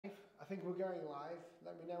think we're going live.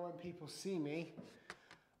 Let me know when people see me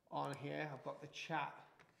on here. I've got the chat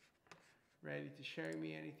ready to show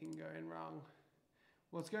me anything going wrong.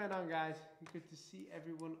 What's going on, guys? Good to see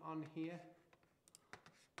everyone on here.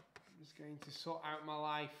 I'm just going to sort out my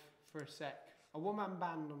life for a sec. A one-man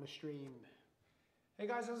band on the stream. Hey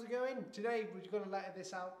guys, how's it going? Today we're going to let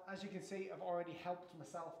this out. As you can see, I've already helped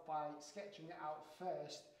myself by sketching it out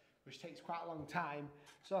first, which takes quite a long time.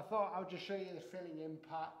 So I thought I'll just show you the filling in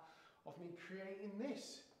part of me creating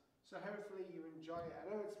this. So hopefully you enjoy it. I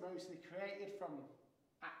know it's mostly created from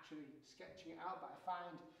actually sketching it out, but I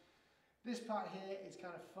find this part here is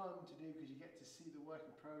kind of fun to do because you get to see the work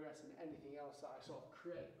in progress and anything else that I sort of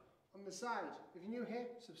create on the side. If you're new here,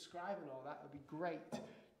 subscribe and all that. It would be great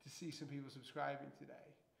to see some people subscribing today.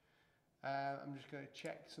 I'm just going to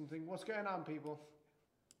check something. What's going on, people?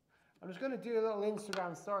 I'm just going to do a little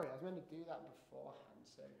Instagram story. I was meant to do that beforehand,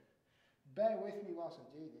 so bear with me whilst I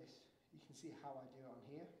do this. You can see how I do it on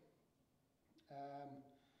here.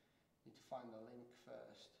 Need to find the link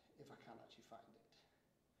first, if I can actually find it.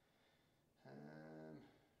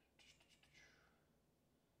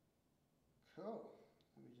 Cool.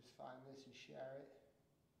 Let me just find this and share it.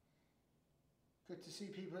 Good to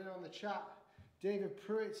see people in on the chat. David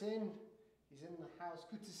Pruitt's in. He's in the house.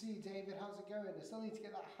 Good to see you, David. How's it going? I still need to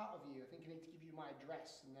get that hat of you. I think I need to give you my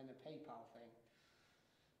address and then a PayPal thing.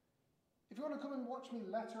 If you want to come and watch me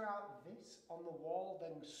letter out this on the wall,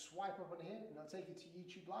 then swipe up on here and I'll take you to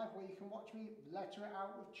YouTube Live where you can watch me letter it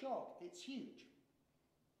out with chalk. It's huge.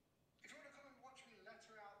 If you want to come and watch me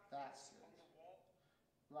letter out this on the wall.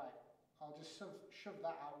 Right, I'll just shove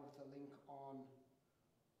that out with the link on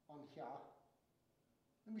here.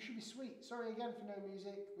 And we should be sweet. Sorry again for no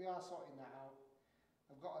music. We are sorting that out.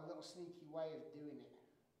 I've got a little sneaky way of doing it.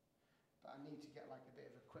 But I need to get like a bit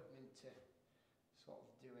of equipment to sort of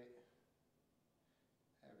do it.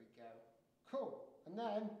 There we go. Cool. And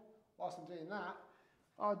then, whilst I'm doing that,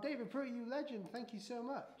 oh, David Pruitt, you legend. Thank you so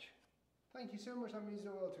much. Thank you so much. That means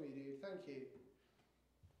the world to me, dude. Thank you.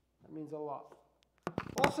 That means a lot.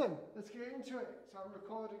 Awesome. Let's get into it. So I'm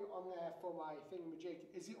recording on there for my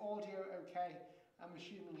thingamajig. Is the audio okay? I'm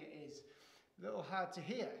assuming it is. A little hard to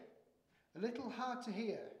hear. A little hard to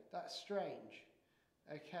hear. That's strange.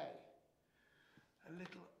 Okay. A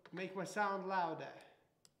little. Make my sound louder.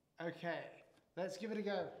 Okay. Let's give it a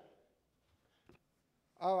go.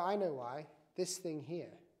 Oh, I know why. This thing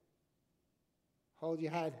here. Hold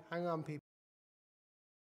your head. Hang on, people.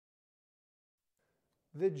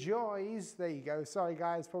 The joys. There you go. Sorry,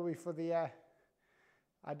 guys. Probably for the...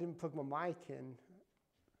 I didn't plug my mic in.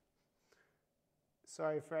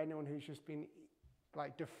 Sorry for anyone who's just been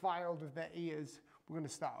like defiled with their ears. We're going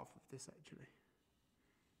to start off with this actually.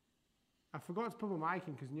 I forgot to put my mic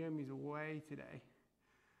in because Naomi's away today.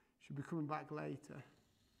 She'll be coming back later.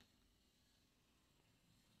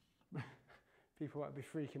 People might be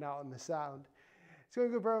freaking out on the sound. It's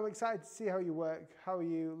going good, bro. I'm excited to see how you work. How are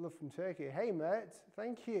you? Love from Turkey. Hey, Mert.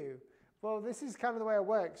 Thank you. Well, this is kind of the way I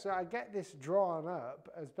work. So I get this drawn up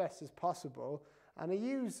as best as possible. And I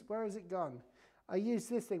use, where has it gone? I use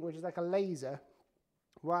this thing, which is like a laser,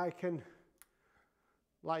 where I can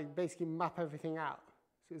like basically map everything out.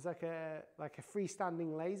 So it's like a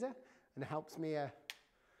freestanding laser, and it helps me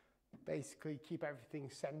basically keep everything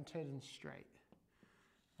centered and straight.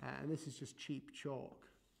 And this is just cheap chalk.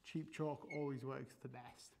 Cheap chalk always works the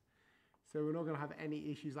best. So we're not going to have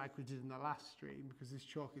any issues like we did in the last stream, because this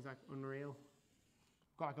chalk is like unreal.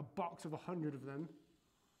 I've got like a box of 100 of them.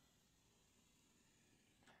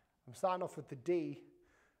 I'm starting off with the D,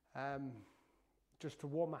 just to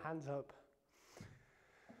warm my hands up.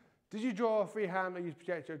 Did you draw freehand or use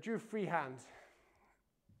projector? I drew freehand.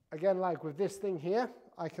 Again, like with this thing here,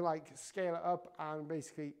 I can like scale it up and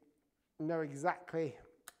basically know exactly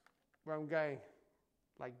where I'm going,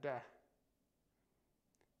 like there.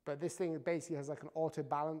 But this thing basically has like an auto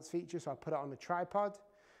balance feature, so I put it on the tripod,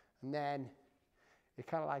 and then it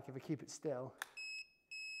kind of like, if I keep it still,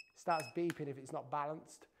 it starts beeping if it's not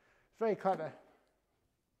balanced. Very clever.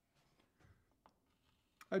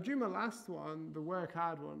 I drew my last one, the work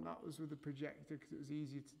hard one, that was with the projector because it was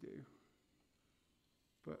easier to do.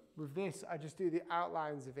 But with this, I just do the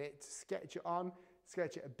outlines of it, sketch it on,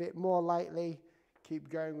 sketch it a bit more lightly, keep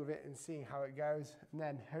going with it and seeing how it goes, and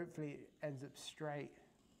then hopefully it ends up straight.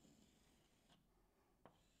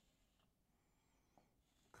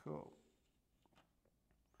 Cool.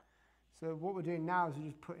 So what we're doing now is we're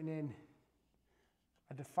just putting in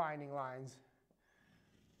defining lines,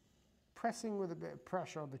 pressing with a bit of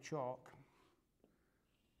pressure on the chalk.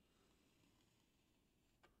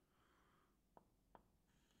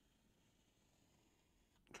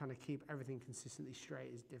 trying to keep everything consistently straight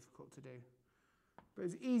is difficult to do. But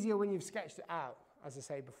it's easier when you've sketched it out, as I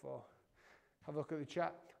say before. Have a look at the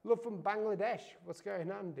chat. Love from Bangladesh. What's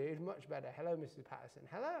going on, dude? Much better. Hello, Mrs. Patterson.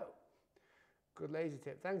 Hello. Good laser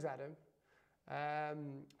tip. Thanks, Adam.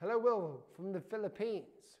 Hello, Will from the Philippines.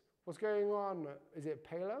 What's going on? Is it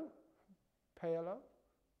Palo? Palo?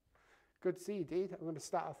 Good to see you, dude. I'm going to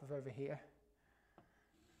start off with over here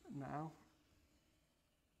now.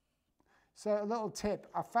 So a little tip.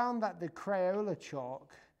 I found that the Crayola chalk,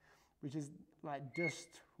 which is like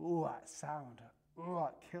dust, ooh, that sound, ooh,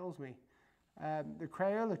 it kills me. The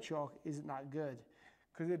Crayola chalk isn't that good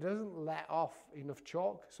because it doesn't let off enough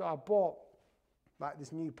chalk. So I bought like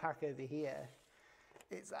this new pack over here.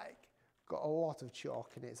 It's like got a lot of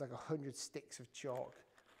chalk in it. It's like 100 sticks of chalk,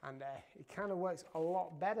 and it kind of works a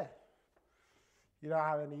lot better. You don't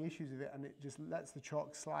have any issues with it, and it just lets the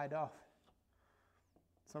chalk slide off.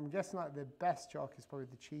 So I'm guessing like the best chalk is probably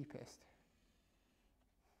the cheapest.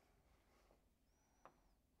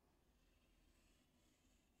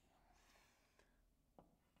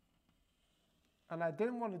 And I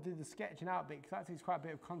didn't want to do the sketching out bit because that takes quite a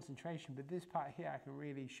bit of concentration, but this part here I can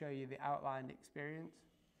really show you the outlined experience.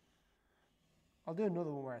 I'll do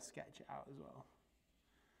another one where I sketch it out as well.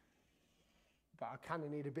 But I kind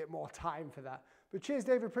of need a bit more time for that. But cheers,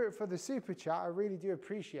 David Pruitt, for the super chat. I really do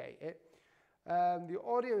appreciate it. The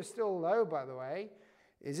audio is still low, by the way.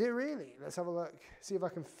 Is it really? Let's have a look. See if I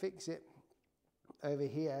can fix it over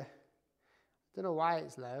here. Don't know why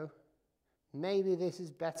it's low. Maybe this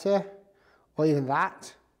is better. Or even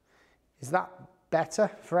that. Is that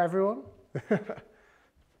better for everyone?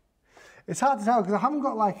 It's hard to tell because I haven't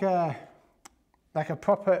got like a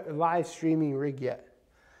proper live streaming rig yet.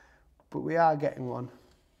 But we are getting one.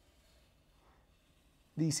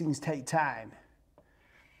 These things take time.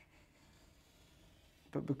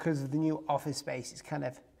 But because of the new office space, it's kind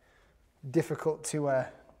of difficult to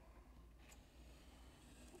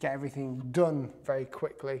get everything done very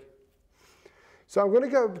quickly. So I'm going to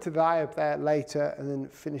go to the eye up there later and then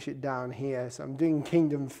finish it down here. So I'm doing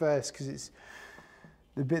Kingdom first because it's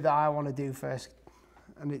the bit that I want to do first.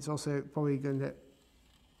 And it's also probably going to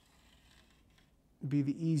be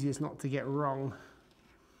the easiest not to get wrong.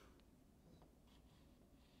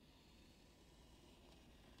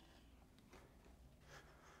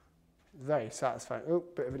 Very satisfying. Oh,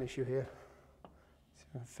 bit of an issue here. See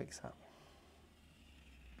if I can fix that.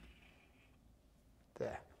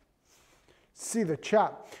 There. See the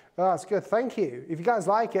chat. Oh, that's good. Thank you. If you guys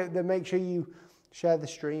like it, then make sure you share the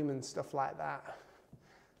stream and stuff like that.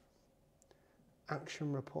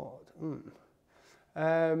 Action report.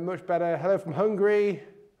 Much better. Hello from Hungary.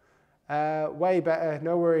 Way better.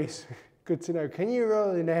 No worries. Good to know. Can you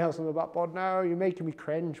roll your nails on the backboard? No, you're making me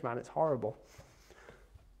cringe, man. It's horrible.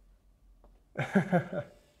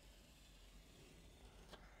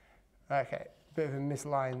 Okay, bit of a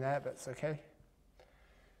misline there, but it's okay.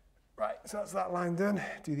 Right, so that's that line done.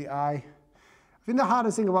 Do the eye. I think the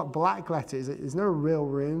hardest thing about black letter is that there's no real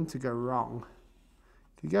room to go wrong.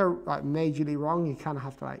 If you go like majorly wrong, you kind of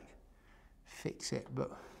have to like fix it,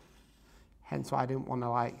 but hence why I didn't want to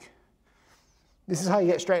like. This is how you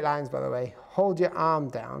get straight lines, by the way. Hold your arm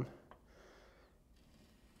down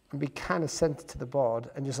and be kind of centered to the board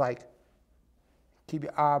and just like keep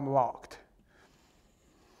your arm locked.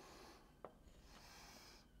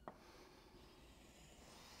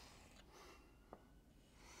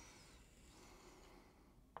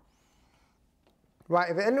 Right,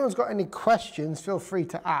 if anyone's got any questions, feel free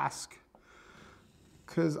to ask,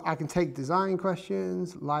 because I can take design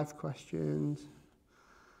questions, life questions,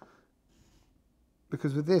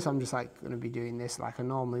 because with this I'm just like going to be doing this like I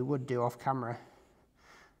normally would do off camera,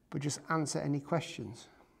 but just answer any questions.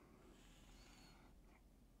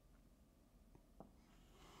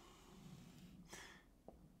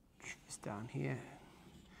 It's down here.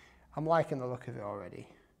 I'm liking the look of it already.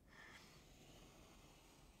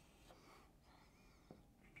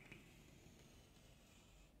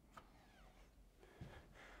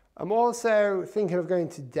 I'm also thinking of going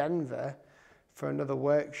to Denver for another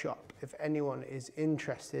workshop if anyone is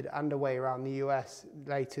interested, and away around the US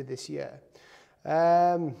later this year.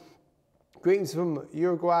 Greetings from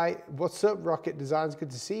Uruguay. What's up, Rocket Designs?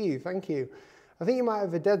 Good to see you. Thank you. I think you might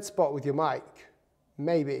have a dead spot with your mic.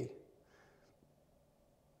 Maybe.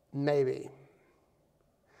 Maybe.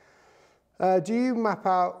 Do you map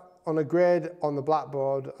out on a grid on the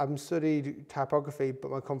blackboard? I've studied typography,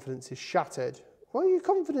 but my confidence is shattered. Well, your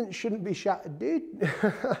confidence shouldn't be shattered, dude.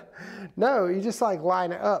 No, you just like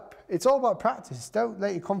line it up. It's all about practice. Don't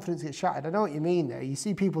let your confidence get shattered. I know what you mean though. You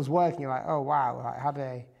see people's work and you're like, oh wow, like, how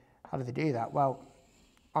do they do that? Well,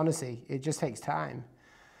 honestly, it just takes time.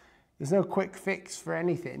 There's no quick fix for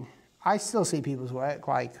anything. I still see people's work,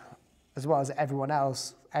 like, as well as everyone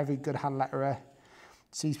else. Every good hand letterer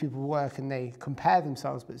sees people's work and they compare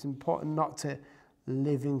themselves, but it's important not to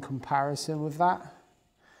live in comparison with that,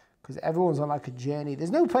 because everyone's on like a journey. There's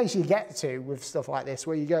no place you get to with stuff like this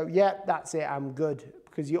where you go, yeah, that's it, I'm good,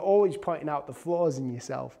 because you're always pointing out the flaws in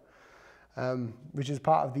yourself, which is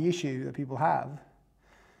part of the issue that people have.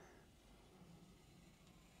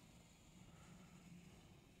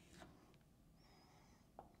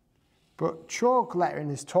 But chalk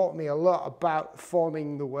lettering has taught me a lot about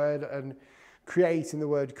forming the word and creating the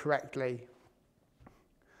word correctly.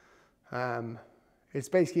 It's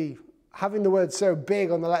basically having the word so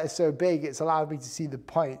big on the letters so big, it's allowed me to see the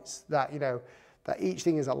points that, you know, that each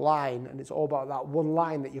thing is a line, and it's all about that one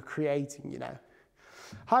line that you're creating, you know.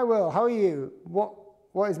 Hi Will, how are you?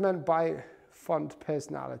 What is meant by font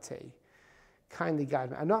personality? Kindly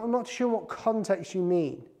guide me. I'm not sure what context you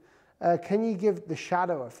mean. Can you give the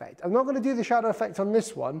shadow effect? I'm not going to do the shadow effect on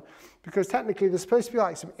this one because technically there's supposed to be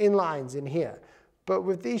like some inlines in here. But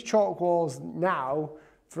with these chalk walls now,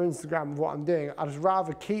 for Instagram, what I'm doing, I'd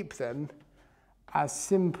rather keep them as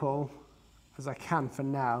simple as I can for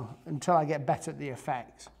now until I get better at the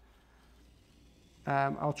effect.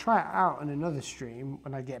 I'll try it out on another stream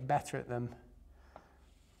when I get better at them,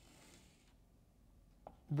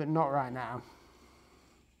 but not right now.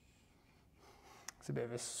 It's a bit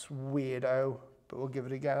of a weirdo, but we'll give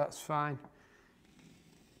it a go, that's fine.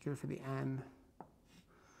 Go for the M.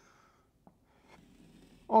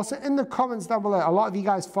 Also, in the comments down below, a lot of you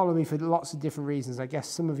guys follow me for lots of different reasons. I guess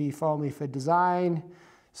some of you follow me for design,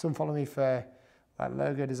 some follow me for like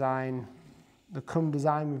logo design, the Come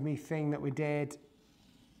Design With Me thing that we did.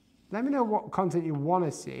 Let me know what content you want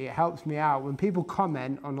to see. It helps me out. When people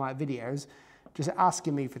comment on like videos, just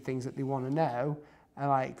asking me for things that they want to know, and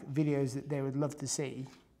like videos that they would love to see,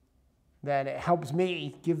 then it helps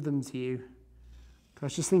me give them to you. I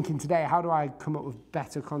was just thinking today, how do I come up with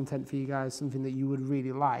better content for you guys, something that you would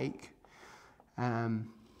really like? So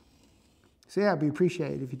yeah, I'd be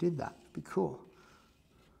appreciated if you did that. It'd be cool.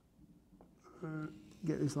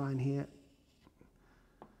 Get this line here.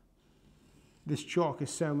 This chalk is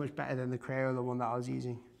so much better than the Crayola one that I was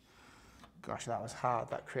using. Gosh, that was hard,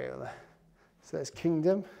 that Crayola. So there's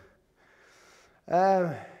Kingdom.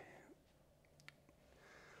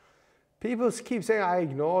 People keep saying I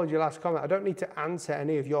ignored your last comment. I don't need to answer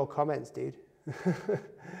any of your comments, dude.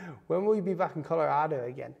 When will you be back in Colorado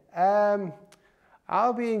again?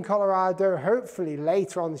 I'll be in Colorado hopefully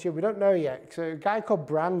later on this year. We don't know yet. So a guy called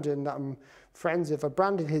Brandon that I'm friends with, I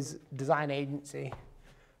branded his design agency.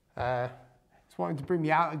 He's wanting to bring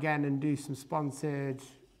me out again and do some sponsored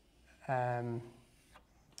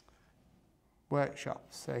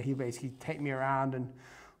workshops. So he basically take me around and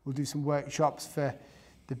we'll do some workshops for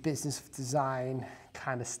the business of design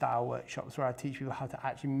kind of style workshops where I teach people how to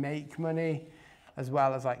actually make money as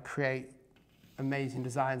well as like create amazing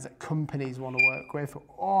designs that companies want to work with.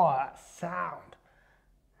 Oh, that sound.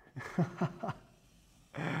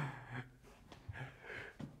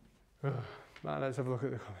 Man, let's have a look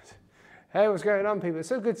at the comments. Hey, what's going on, people? It's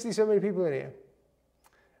so good to see so many people in here.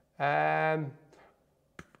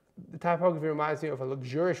 The typography reminds me of a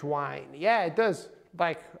luxurious wine. Yeah, it does.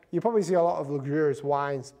 Like, you probably see a lot of luxurious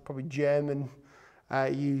wines, probably German,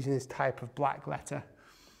 using this type of black letter.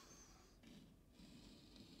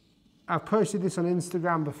 I've posted this on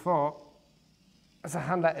Instagram before as a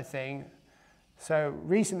hand letter thing. So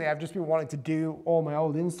recently I've just been wanting to do all my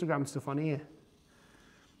old Instagram stuff on here.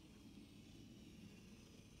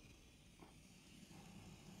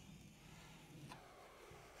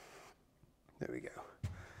 There we go.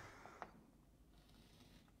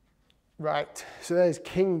 Right, so there's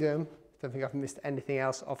Kingdom. Don't think I've missed anything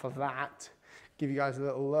else off of that. Give you guys a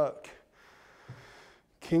little look.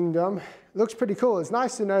 Kingdom. Looks pretty cool. It's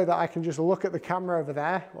nice to know that I can just look at the camera over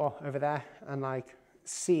there, or over there, and like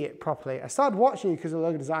see it properly. I started watching you because of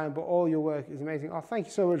logo design, but all your work is amazing. Oh, thank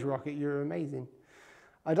you so much, Rocket. You're amazing.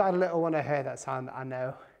 I died a little when I heard that sound, I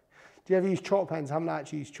know. Do you ever use chalk pens? I haven't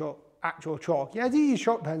actually used actual chalk. Yeah, I do use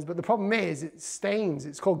chalk pens, but the problem is it stains.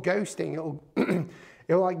 It's called ghosting. It'll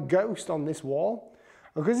it'll like ghost on this wall.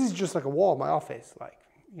 Because this is just like a wall in my office. Like,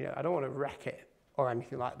 you know, I don't want to wreck it or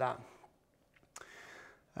anything like that.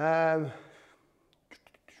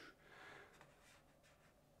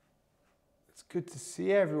 It's good to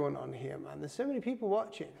see everyone on here, man. There's so many people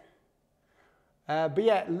watching. But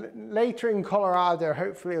yeah, later in Colorado,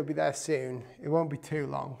 hopefully it'll be there soon. It won't be too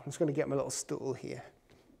long. I'm just going to get my little stool here.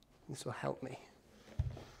 This will help me.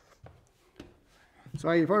 So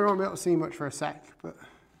you probably won't be able to see much for a sec, but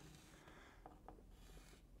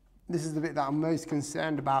This is the bit that I'm most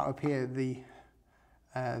concerned about up here, the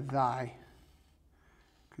thigh.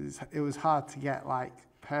 Because it was hard to get like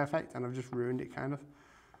perfect and I've just ruined it kind of.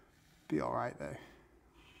 Be alright though.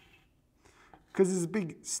 Because there's a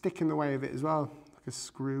big stick in the way of it as well, like a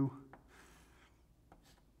screw.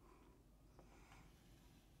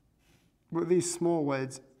 But these small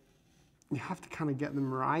words, you have to kind of get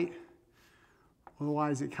them right.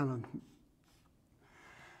 Otherwise it kind of,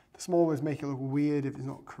 the small words make it look weird if it's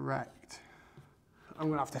not correct. I'm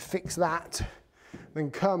gonna have to fix that.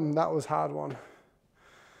 Then come, that was a hard one.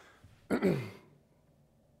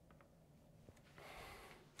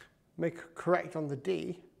 Make correct on the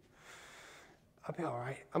D. I'll be all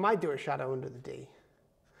right. I might do a shadow under the D.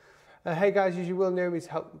 Hey guys, you will know me to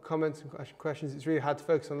help with comments and questions. It's really hard to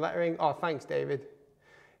focus on lettering. Oh, thanks, David.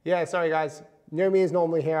 Yeah, sorry guys. Nomi is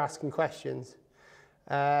normally here asking questions.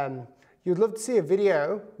 You'd love to see a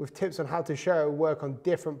video with tips on how to show work on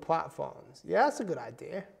different platforms. Yeah, that's a good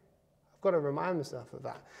idea. I've got to remind myself of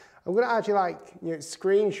that. I'm going to actually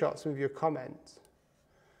screenshot some of your comments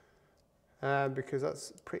because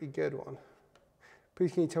that's a pretty good one.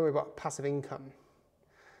 Please can you tell me about passive income?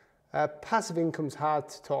 Passive income's hard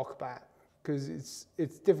to talk about because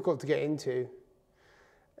it's difficult to get into.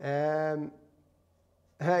 It's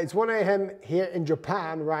 1 AM here in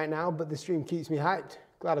Japan right now, but the stream keeps me hyped.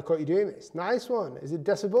 Glad I caught you doing this. Nice one. Is it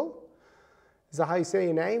Decibel? Is that how you say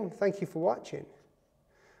your name? Thank you for watching.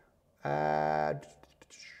 How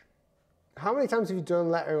many times have you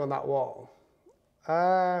done lettering on that wall?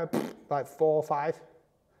 Like 4 or 5.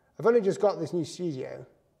 I've only just got this new studio.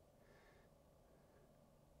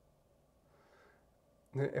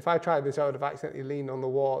 If I tried this, I would have accidentally leaned on the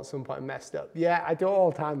wall at some point and messed up. Yeah, I do it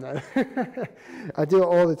all the time though. I do it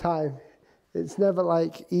all the time. It's never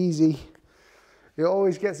like easy. It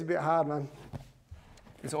always gets a bit hard, man.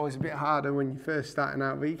 It's always a bit harder when you're first starting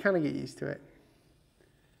out, but you kind of get used to it.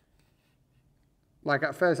 Like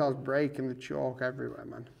at first I was breaking the chalk everywhere,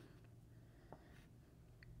 man.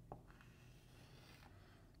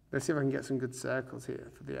 Let's see if I can get some good circles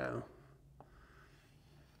here for the O.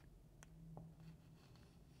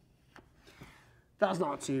 That's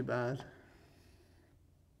not too bad.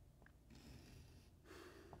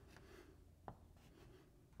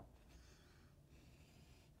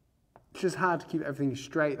 It's just hard to keep everything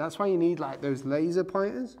straight. That's why you need like those laser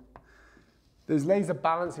pointers. Those laser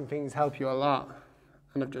balancing things help you a lot.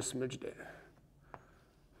 And I've just smudged it.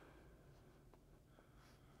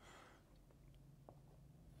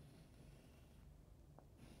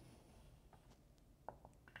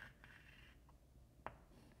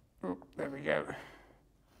 Oh, there we go.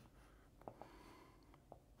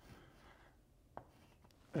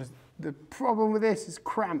 The problem with this is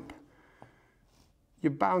cramp.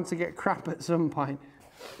 You're bound to get cramp at some point.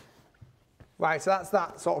 Right, so that's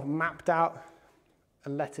that sort of mapped out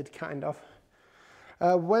and lettered kind of.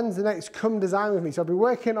 When's the next Come Design With Me? So I've been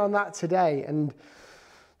working on that today, and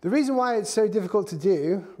the reason why it's so difficult to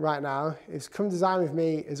do right now is Come Design With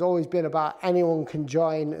Me has always been about anyone can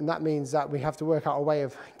join, and that means that we have to work out a way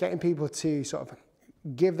of getting people to sort of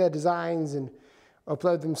give their designs and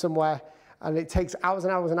upload them somewhere, and it takes hours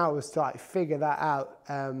and hours and hours to like figure that out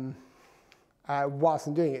whilst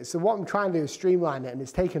I'm doing it. So what I'm trying to do is streamline it, and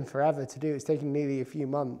it's taken forever to do. It's taken nearly a few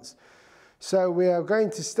months. So we are going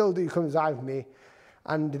to still do Come Design With Me,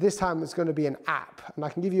 and this time it's going to be an app, and I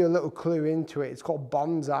can give you a little clue into it. It's called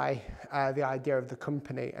Bonsai, the idea of the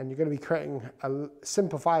company, and you're going to be creating a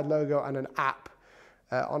simplified logo and an app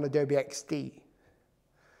on Adobe XD.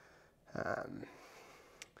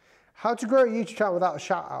 How to grow a YouTube channel without a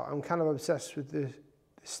shout out? I'm kind of obsessed with the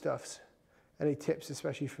stuffs. Any tips,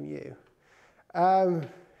 especially from you?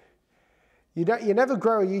 You never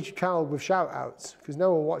grow a YouTube channel with shout outs because no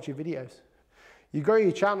one will watch your videos. You grow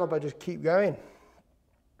your channel by just keep going.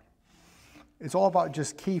 It's all about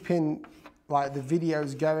just keeping like the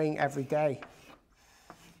videos going every day.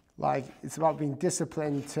 Like it's about being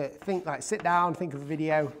disciplined to think, like sit down, think of a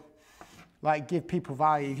video, like give people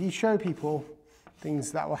value. If you show people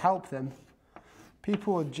things that will help them,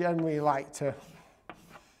 people will generally like to,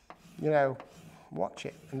 you know, watch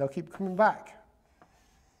it and they'll keep coming back.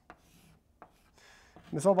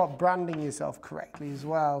 And it's all about branding yourself correctly as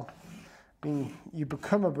well. I mean, you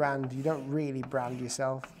become a brand, you don't really brand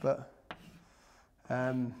yourself, but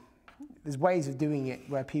there's ways of doing it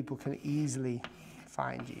where people can easily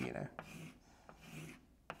find you, you know.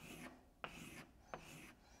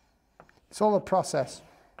 It's all a process,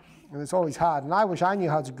 and it's always hard. And I wish I knew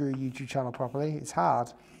how to grow a YouTube channel properly. It's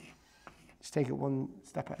hard. Just take it one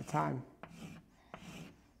step at a time.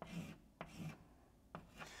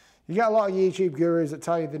 You get a lot of YouTube gurus that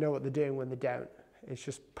tell you they know what they're doing when they don't. It's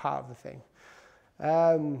just part of the thing.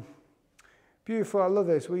 Beautiful, I love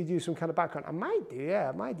this. Will you do some kind of background? I might do, yeah,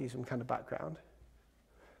 I might do some kind of background.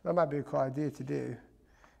 That might be a cool idea to do.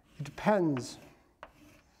 It depends.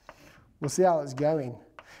 We'll see how it's going.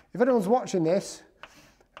 If anyone's watching this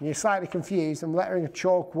and you're slightly confused, I'm lettering a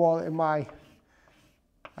chalk wall in my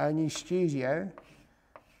new studio.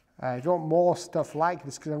 If you want more stuff like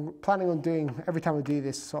this, because I'm planning on doing, every time I do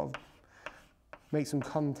this, sort of make some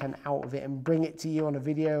content out of it and bring it to you on a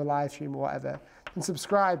video, live stream, or whatever. And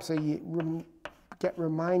subscribe so you get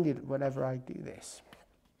reminded whenever I do this.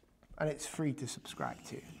 And it's free to subscribe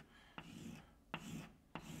to.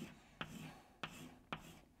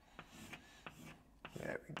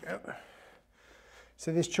 There we go.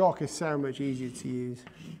 So this chalk is so much easier to use.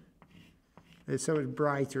 It's so much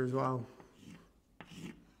brighter as well.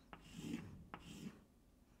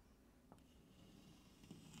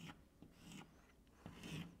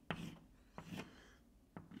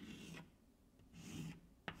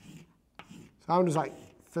 So I'm just like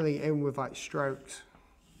filling it in with like strokes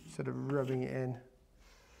instead of rubbing it in.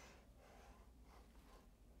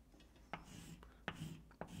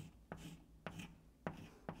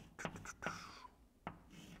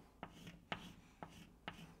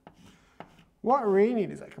 What I really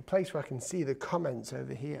need is like a place where I can see the comments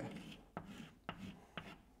over here.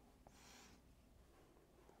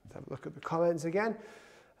 Let's have a look at the comments again.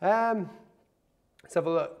 Let's have a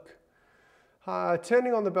look.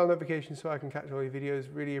 Turning on the bell notification so I can catch all your videos.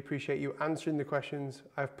 Really appreciate you answering the questions.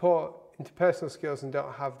 I've put interpersonal skills and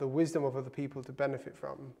don't have the wisdom of other people to benefit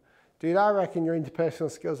from. Dude, I reckon your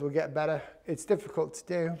interpersonal skills will get better. It's difficult to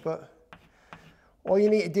do, but all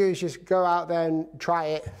you need to do is just go out there and try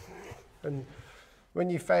it. And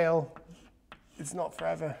when you fail, it's not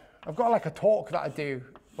forever. I've got like a talk that I do.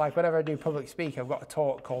 Like whenever I do public speak, I've got a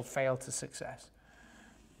talk called Fail to Success.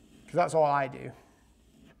 Because that's all I do.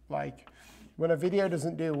 Like, when a video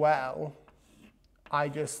doesn't do well, I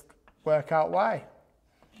just work out why.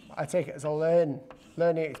 I take it as a learning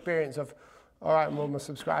experience of, all right, well, my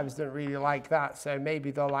subscribers don't really like that, so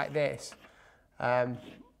maybe they'll like this. So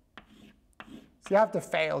you have to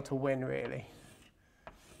fail to win, really.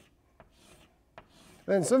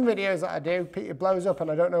 Then some videos that I do, it blows up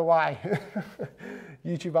and I don't know why.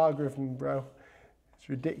 YouTube algorithm, bro. It's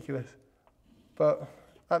ridiculous. But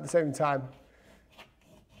at the same time,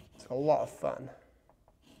 it's a lot of fun.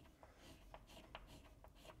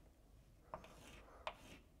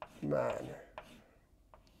 Man.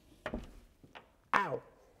 Ow.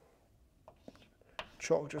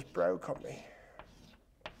 Chalk just broke on me.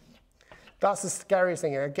 That's the scariest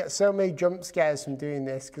thing. I get so many jump scares from doing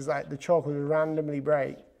this because like the chalk will randomly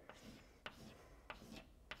break.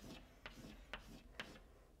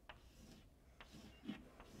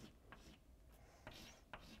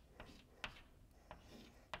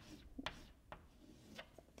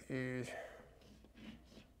 Dude.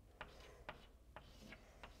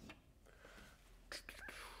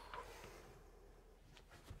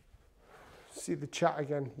 See the chat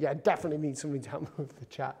again. Yeah, I definitely need something to help me with the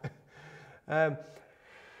chat. I'm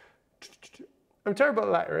terrible at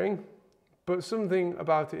lettering, but something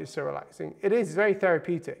about it is so relaxing. It is very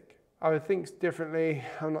therapeutic. I would think differently.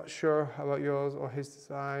 I'm not sure about yours or his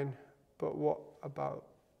design, but about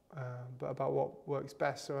what works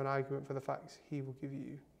best. So an argument for the facts he will give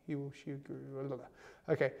you. He will shoot you.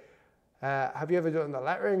 Okay. Have you ever done the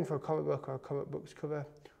lettering for a comic book or a comic book's cover?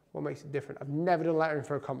 What makes it different? I've never done lettering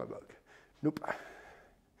for a comic book. Nope.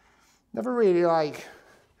 Never really like.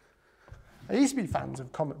 I used to be fans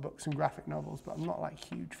of comic books and graphic novels, but I'm not like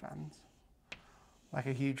huge fans. Like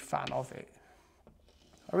a huge fan of it.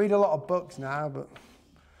 I read a lot of books now, but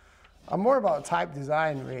I'm more about type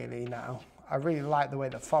design really now. I really like the way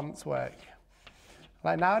the fonts work.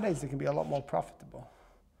 Like nowadays they can be a lot more profitable.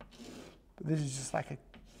 But this is just like a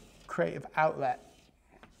creative outlet.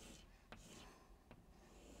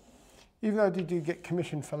 Even though I do get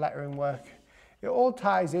commissioned for lettering work, it all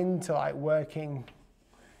ties into like working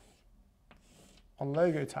on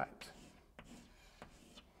logo types.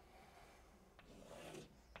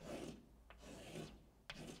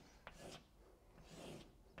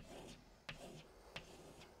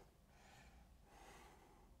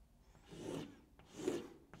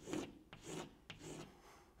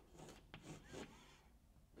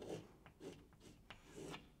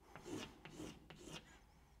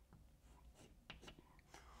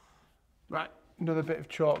 Right, another bit of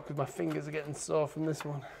chalk because my fingers are getting sore from this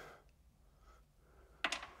one.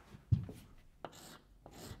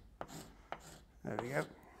 There we go.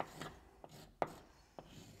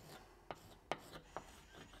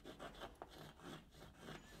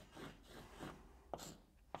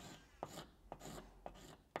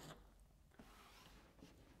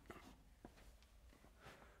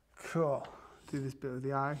 Cool. Do this bit with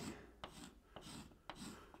the eye.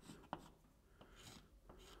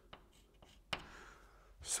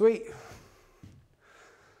 Sweet.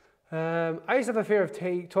 I used to have a fear of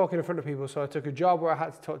talking in front of people, so I took a job where I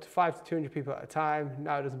had to talk to 500 to 200 people at a time.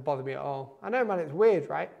 Now it doesn't bother me at all. I know, man, it's weird,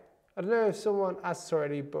 right? I don't know if someone asked this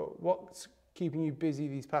already, but what's keeping you busy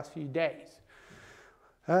these past few days?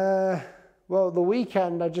 Well, the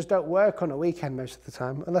weekend, I just don't work on a weekend most of the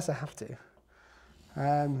time, unless I have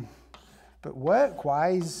to. But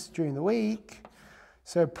work-wise, during the week,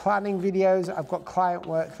 so planning videos, I've got client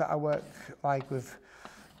work that I work like with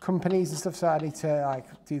companies and stuff, so I need to like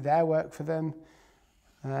do their work for them.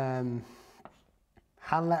 Hand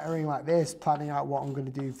lettering like this, planning out what I'm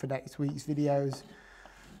going to do for next week's videos.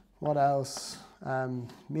 What else?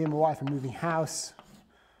 Me and my wife are moving house.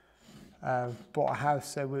 Bought a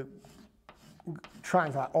house, so we're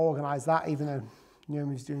trying to like organise that, even though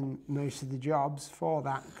Naomi's doing most of the jobs for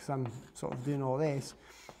that, because I'm sort of doing all this.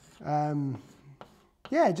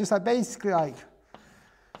 Yeah, just like basically like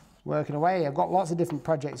working away. I've got lots of different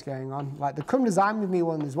projects going on. Like the Come Design With Me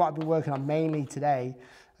one is what I've been working on mainly today.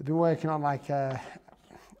 I've been working on like on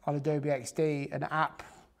Adobe XD, an app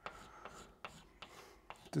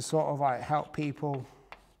to sort of like help people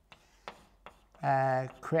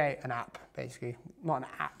create an app, basically. Not an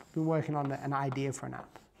app. I've been working on an idea for an app.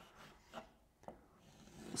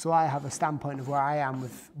 So I have a standpoint of where I am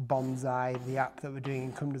with Bonsai, the app that we're doing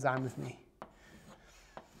in Come Design With Me.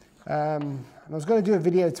 And I was going to do a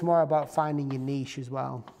video tomorrow about finding your niche as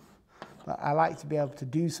well. But I like to be able to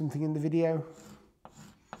do something in the video.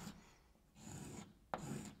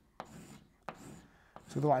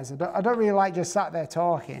 So otherwise, I don't really like just sat there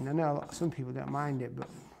talking. I know some people don't mind it, but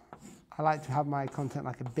I like to have my content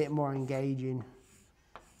like a bit more engaging.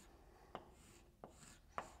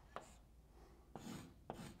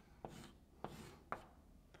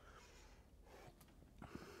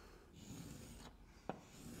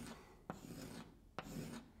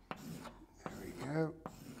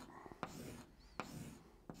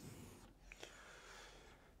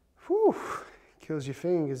 Whew, kills your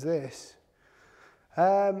fingers this.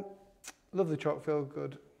 Love the chalk, feel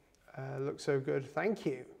good. Looks so good, thank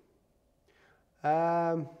you.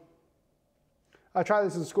 I tried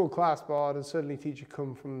this in school class board and suddenly teacher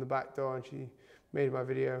come from the back door and she made my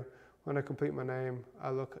video. When I complete my name, I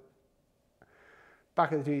look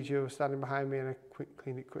back at the teacher who was standing behind me and I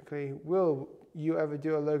clean it quickly. Will you ever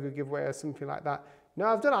do a logo giveaway or something like that? No,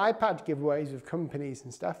 I've done iPad giveaways with companies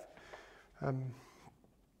and stuff. I'm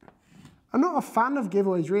not a fan of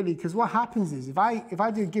giveaways really, because what happens is if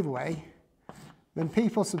I do a giveaway, then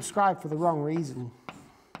people subscribe for the wrong reason.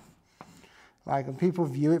 Like, and people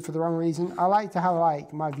view it for the wrong reason. I like to have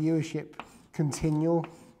like my viewership continual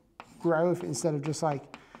growth instead of just like,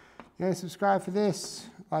 you know, subscribe for this,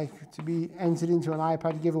 like to be entered into an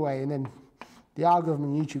iPad giveaway, and then the algorithm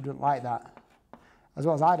on YouTube doesn't like that. As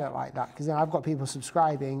well as I don't like that, because then I've got people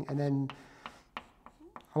subscribing and then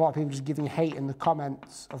a lot of people just giving hate in the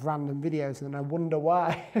comments of random videos, and then I wonder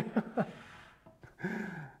why.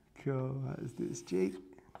 Cool, that's this G.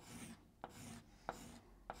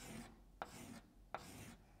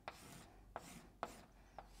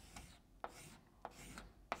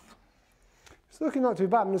 It's looking not too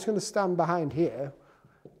bad. I'm just going to stand behind here.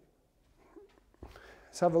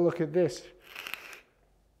 Let's have a look at this.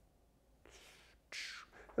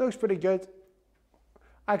 It looks pretty good.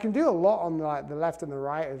 I can do a lot on like the left and the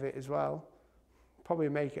right of it as well. Probably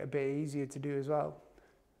make it a bit easier to do as well.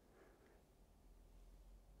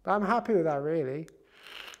 But I'm happy with that really.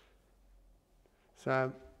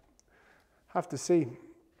 So have to see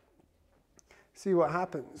what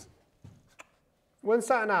happens. When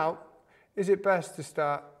starting out, is it best to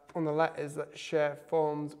start on the letters that share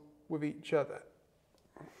forms with each other?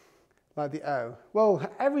 Like the O. Well,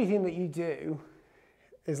 everything that you do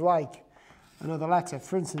is like another letter.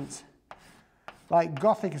 For instance, like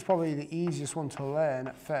Gothic is probably the easiest one to learn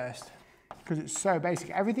at first because it's so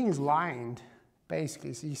basic. Everything is lined,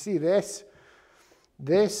 basically. So you see this,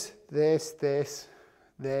 this, this, this,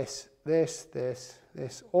 this, this, this,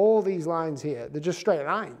 this. All these lines here, they're just straight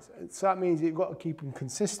lines. So that means you've got to keep them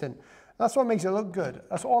consistent. That's what makes it look good.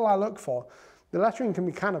 That's all I look for. The lettering can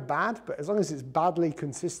be kind of bad, but as long as it's badly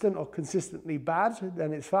consistent or consistently bad,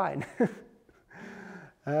 then it's fine.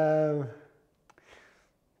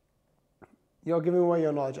 You're giving away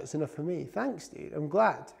your knowledge. That's enough for me. Thanks, dude. I'm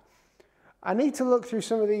glad. I need to look through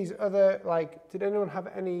some of these other, like, did anyone have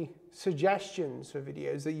any suggestions for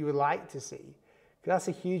videos that you would like to see? Because that's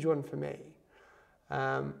a huge one for me.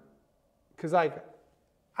 Because, like,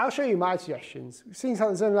 I'll show you my suggestions. Seeing how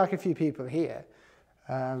there's only like a few people here.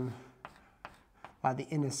 like the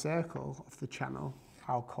inner circle of the channel,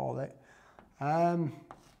 I'll call it. A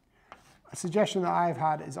suggestion that I've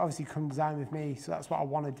had is obviously come design with me, so that's what I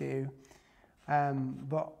want to do.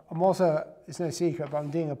 But I'm also, it's no secret, but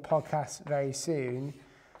I'm doing a podcast very soon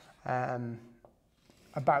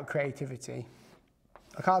about creativity.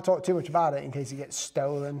 I can't talk too much about it in case it gets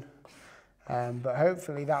stolen, but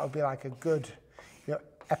hopefully that will be like a good,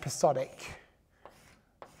 episodic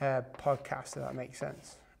podcast, if that makes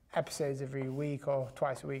sense. Episodes every week or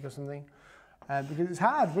twice a week or something. Because it's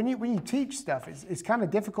hard when you teach stuff. It's kind of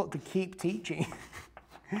difficult to keep teaching.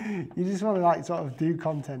 You just want to like sort of do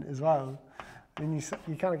content as well, and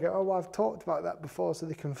you kind of go, oh, well, I've talked about that before, so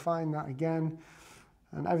they can find that again.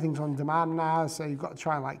 And everything's on demand now, so you've got to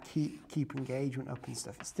try and like keep engagement up and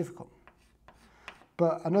stuff. It's difficult.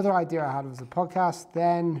 But another idea I had was the podcast.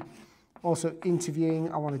 Then also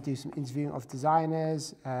interviewing. I want to do some interviewing of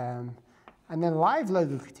designers, and then live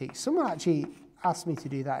logo critiques. Someone actually asked me to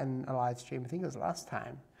do that in a live stream. I think it was last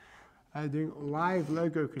time. Doing live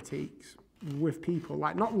logo critiques with people,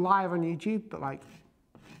 like not live on YouTube, but like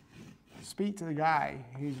speak to the guy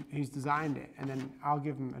who's designed it, and then I'll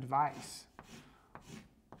give them advice.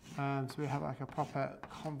 So we have like a proper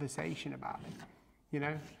conversation about it, you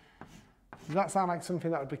know? Does that sound like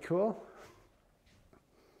something that would be cool?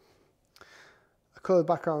 A coloured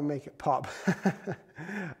background and make it pop.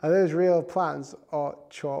 Are those real plants or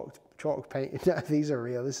chalk painted? No, these are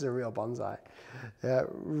real. This is a real bonsai.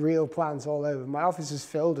 Real plants all over. My office is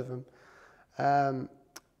filled with them.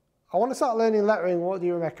 I want to start learning lettering. What do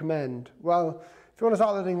you recommend? Well, if you want to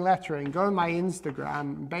start learning lettering, go on my Instagram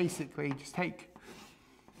and basically just take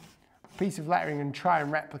a piece of lettering and try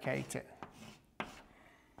and replicate it.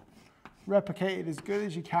 Replicate it as good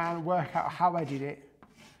as you can, work out how I did it,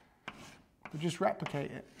 but just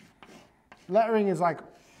replicate it. Lettering is like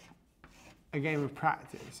a game of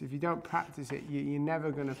practice. If you don't practice it, you're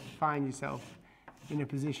never going to find yourself in a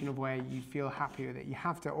position of where you feel happy with it. You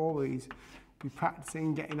have to always be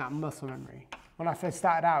practicing, getting that muscle memory. When I first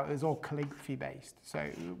started out, it was all calligraphy based, so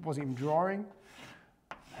it wasn't even drawing.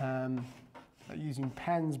 Using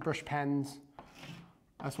pens, brush pens.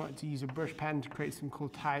 I just wanted to use a brush pen to create some cool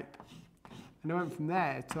type. And I went from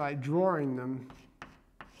there to like drawing them,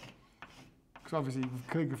 because obviously with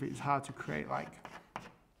calligraphy it's hard to create like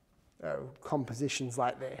compositions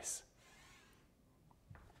like this.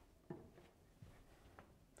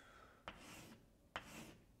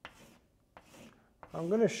 I'm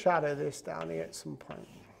going to shadow this down here at some point.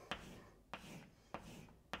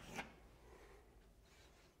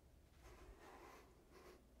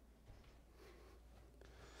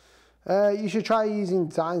 You should try using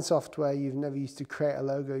design software you've never used to create a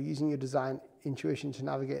logo, using your design intuition to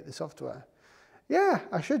navigate the software. Yeah,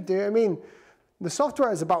 I should do. I mean, the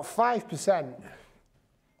software is about 5%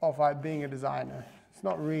 of like being a designer. It's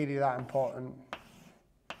not really that important.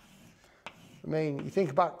 I mean, you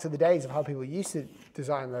think back to the days of how people used to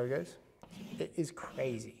design logos. It is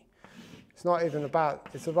crazy. It's not even about,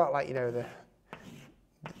 it's about like, you know,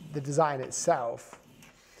 the design itself.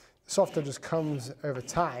 Software just comes over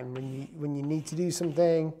time. When you need to do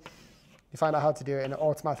something, you find out how to do it and it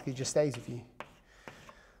automatically just stays with you.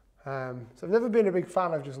 So I've never been a big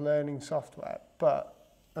fan of just learning software, but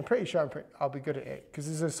I'm pretty sure I'll be good at it, because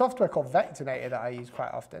there's a software called Vectornator that I use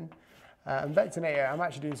quite often. And Vectornator, I'm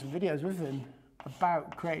actually doing some videos with them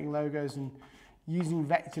about creating logos and using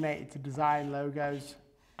Vectornator to design logos,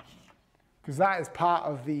 because that is part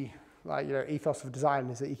of the ethos of design,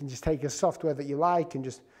 is that you can just take a software that you like and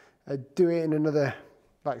just do it in another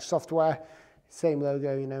software, same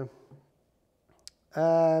logo, you know.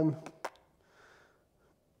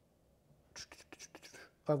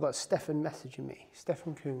 I've got Stefan messaging me.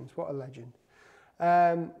 Stefan Coons, what a legend.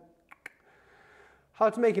 How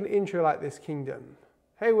to make an intro like this, Kingdom.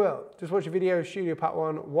 Hey Will, just watch a video, Studio Part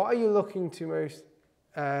 1. What are you looking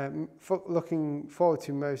forward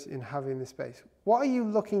to most in having this space? What are you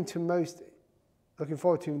looking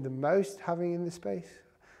forward to the most having in this space?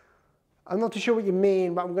 I'm not too sure what you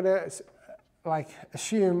mean, but I'm gonna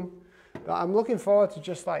assume that I'm looking forward to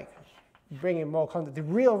just bringing more content. The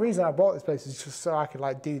real reason I bought this place is just so I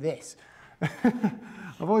could do this.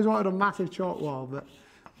 I've always wanted a massive chalk wall, but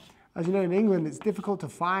as you know, in England, it's difficult to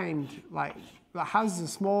find. The houses are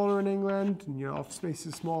smaller in England, and your office space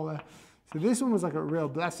is smaller. So this one was a real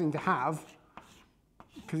blessing to have,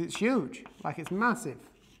 because it's huge. It's massive.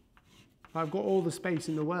 I've got all the space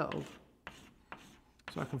in the world,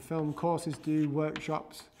 so I can film courses, do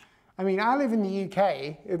workshops. I mean, I live in the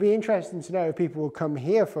UK. It would be interesting to know if people will come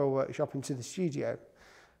here for a workshop into the studio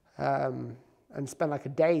and spend a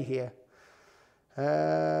day here.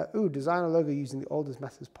 Design a logo using the oldest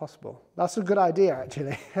methods possible. That's a good idea,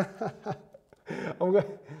 actually.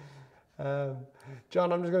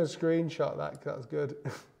 John, I'm just going to screenshot that because that's good.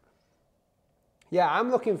 Yeah,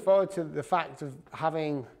 I'm looking forward to the fact of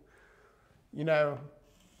having, you know,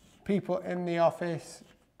 people in the office,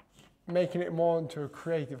 making it more into a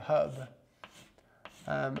creative hub.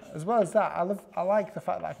 As well as that, I like the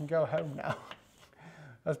fact that I can go home now.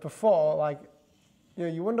 As before, like, you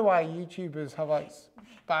know, you wonder why YouTubers have like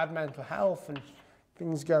bad mental health and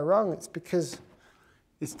things go wrong. It's because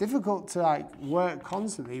it's difficult to like work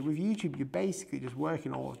constantly. With YouTube, you're basically just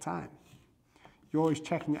working all the time. You're always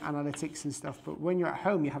checking your analytics and stuff, but when you're at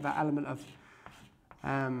home, you have that element of,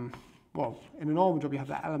 well, in a normal job, you have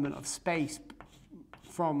that element of space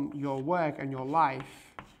from your work and your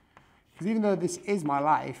life. Because even though this is my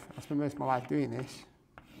life, I spend most of my life doing this,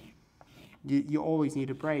 you always need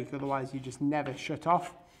a break, otherwise you just never shut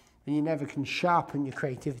off, and you never can sharpen your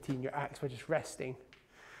creativity and your acts by just resting.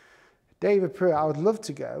 David Pruitt, I would love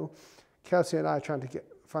to go. Kelsey and I are trying to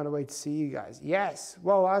find a way to see you guys. Yes,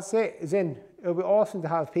 well, that's it. It'll be awesome to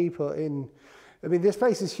have people in. I mean, this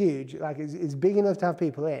place is huge. Like, it's big enough to have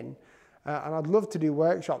people in. And I'd love to do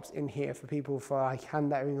workshops in here for people for like hand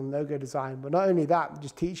lettering and logo design. But not only that,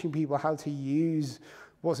 just teaching people how to use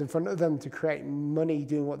what's in front of them to create money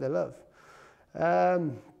doing what they love. I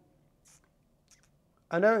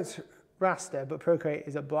know it's raster, but Procreate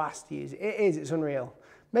is a blast to use. It is, it's unreal.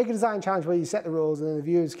 Make a design challenge where you set the rules and then the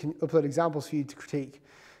viewers can upload examples for you to critique.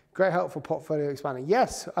 Great help for portfolio expanding.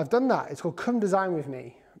 Yes, I've done that. It's called Come Design With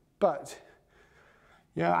Me. But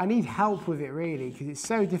yeah, I need help with it really, because it's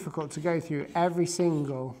so difficult to go through every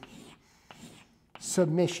single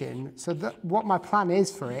submission. So what my plan is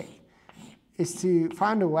for it is to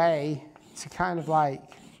find a way to kind of like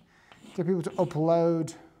get people to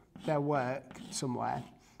upload their work somewhere.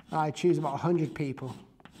 And I choose about 100 people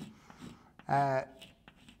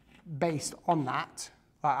based on that,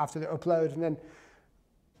 like after they upload, and then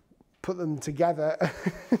put them together,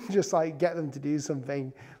 just like get them to do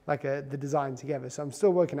something like the design together. So I'm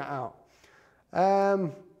still working it out.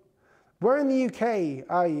 Where in the UK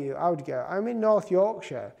are you? I would go. I'm in North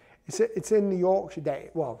Yorkshire. It's in the Yorkshire Day.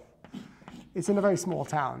 Well, it's in a very small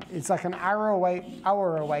town. It's like an hour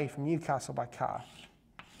away from Newcastle by car.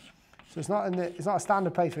 So it's not a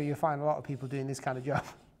standard place where you find a lot of people doing this kind of job.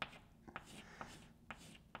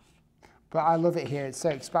 But I love it here. It's so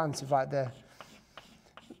expansive. Like the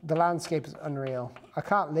landscape is unreal. I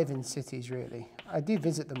can't live in cities really. I do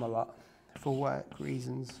visit them a lot for work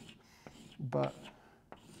reasons, but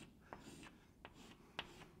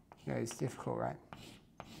yeah, it's difficult, right?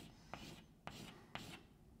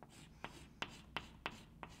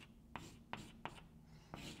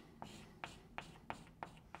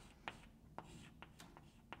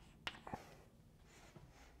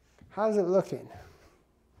 How's it looking?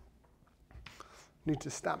 Need to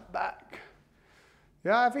stamp back.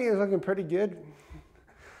 Yeah, I think it's looking pretty good.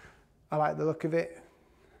 I like the look of it.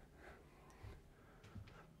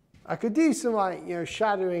 I could do some like, you know,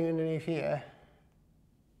 shadowing underneath here.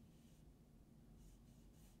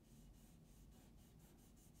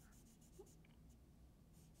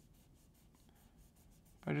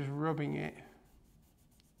 By just rubbing it.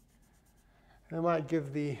 It might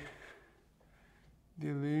give the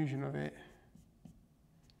illusion of it.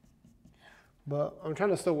 But I'm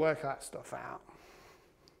trying to still work that stuff out.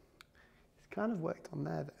 It's kind of worked on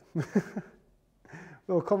there though.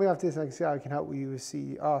 Well, call me after this and I can see how I can help you with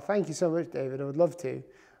CE. Oh, thank you so much, David. I would love to.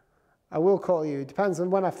 I will call you. It depends on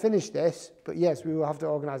when I finish this, but yes, we will have to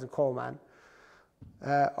organise a call, man.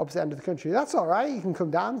 Opposite end of the country. That's all right. You can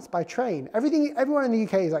come down. It's by train. Everyone in the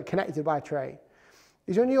UK is like connected by train.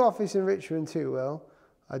 Is your new office in Richmond too, Will?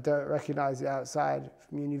 I don't recognise it outside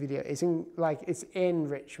from your new video. It's in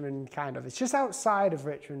Richmond, kind of. It's just outside of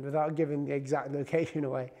Richmond without giving the exact location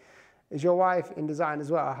away. Is your wife in design as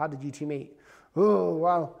well? How did you two meet? Oh,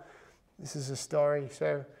 well, this is a story.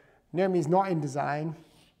 So Naomi's not in design.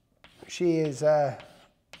 She was a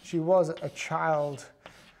child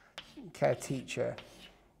care teacher,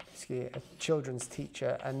 basically a children's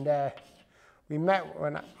teacher. And we met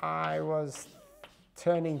when I was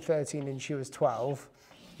turning 13 and she was 12.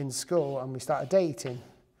 In school, and we started dating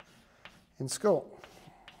in school.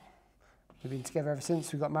 We've been together ever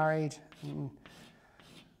since. We got married, and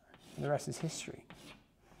the rest is history.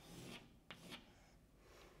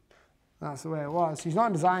 That's the way it was. She's not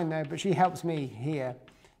in design though, but she helps me here.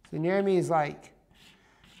 So Naomi is like,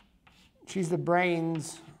 she's the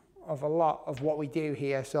brains of a lot of what we do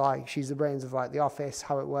here. So like, she's the brains of like the office,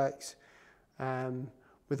 how it works.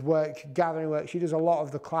 With work, gathering work, she does a lot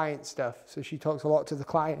of the client stuff. So she talks a lot to the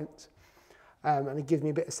clients. and it gives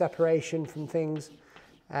me a bit of separation from things.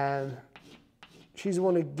 She's the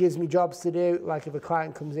one who gives me jobs to do. Like if a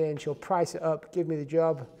client comes in, she'll price it up, give me the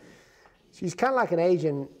job. She's kind of like an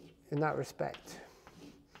agent in that respect.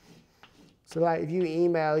 So like if you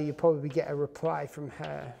email, you probably get a reply from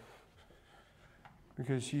her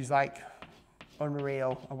because she's like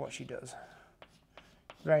unreal at what she does.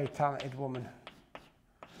 Very talented woman.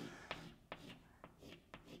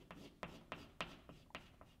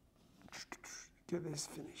 Get this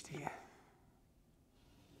finished here.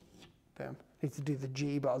 Boom. Need to do the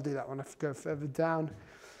G, but I'll do that when I go further down.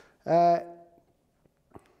 Yeah,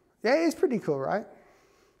 it's pretty cool, right?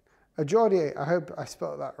 A Geordie, I hope I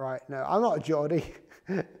spelled that right. No, I'm not a Geordie.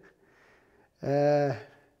 Oh,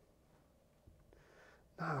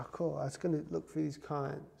 cool. I was going to look through these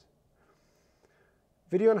comments.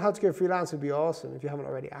 Video on how to go freelance would be awesome if you haven't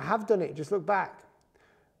already. I have done it. Just look back.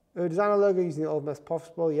 Design a logo using the old best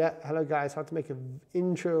possible. Yeah. Hello, guys. How to make an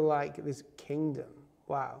intro like this kingdom.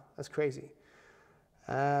 Wow, that's crazy.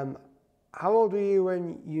 How old were you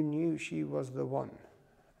when you knew she was the one?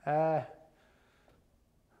 Well,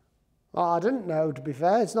 I didn't know, to be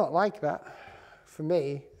fair. It's not like that for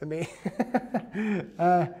me.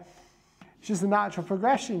 It's just a natural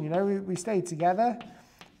progression, you know. We stayed together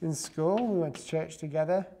in school. We went to church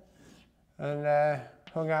together and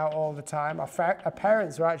hung out all the time. Our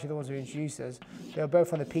parents were actually the ones who introduced us. They were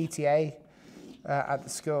both on the PTA at the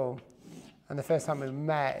school. And the first time we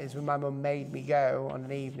met is when my mum made me go on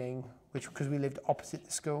an evening, because we lived opposite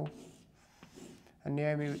the school. And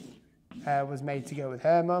Naomi was made to go with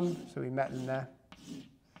her mum, so we met them there.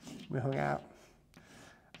 We hung out.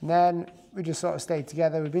 And then we just sort of stayed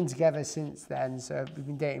together. We've been together since then, so we've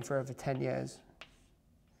been dating for over 10 years.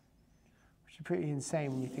 Which is pretty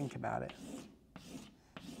insane when you think about it.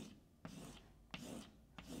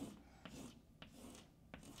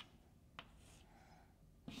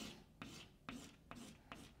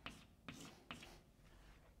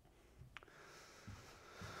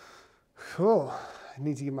 Cool. I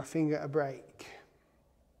need to give my finger a break.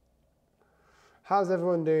 How's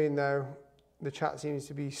everyone doing though? The chat seems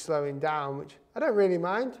to be slowing down, which I don't really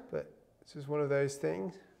mind, but it's just one of those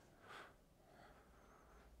things.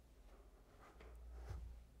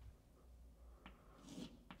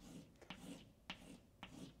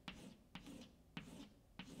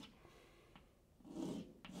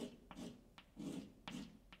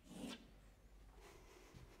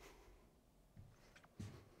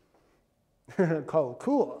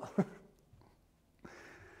 Cool.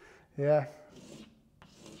 Yeah.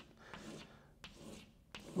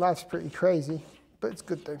 Life's pretty crazy, but it's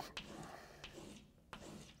good though.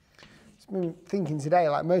 I've been thinking today,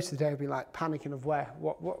 like most of the day I've been like panicking of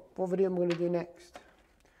what video I'm going to do next.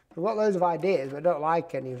 I've got loads of ideas, but I don't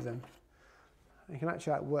like any of them. I can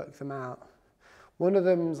actually like work them out. One of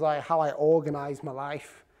them's like how I organize my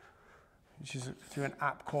life, which is through an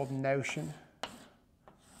app called Notion.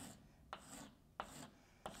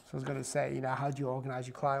 So I was going to say, you know, how do you organize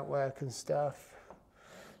your client work and stuff?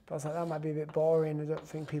 But I was like, that might be a bit boring. I don't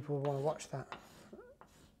think people would want to watch that.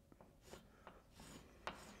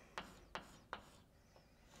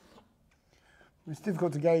 It's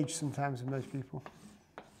difficult to gauge sometimes with most people.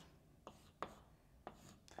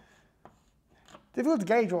 Difficult to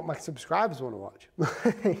gauge what my subscribers want to watch.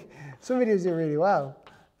 Some videos do really well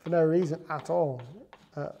for no reason at all,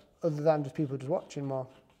 other than just people just watching more.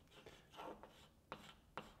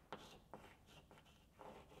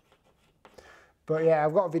 But yeah,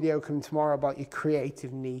 I've got a video coming tomorrow about your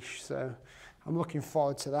creative niche, so I'm looking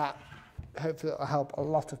forward to that. Hopefully it'll help a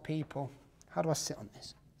lot of people. How do I sit on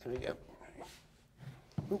this? There we go.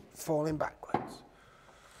 Ooh, falling backwards.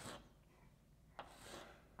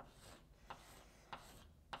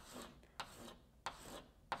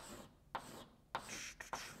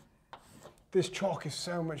 This chalk is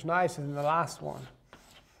so much nicer than the last one.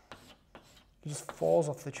 It just falls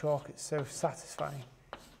off the chalk, it's so satisfying.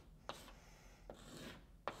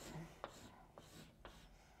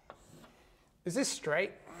 Is this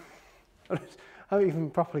straight? I haven't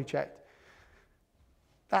even properly checked.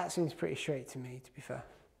 That seems pretty straight to me, to be fair.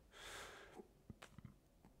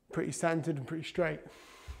 Pretty centered and pretty straight.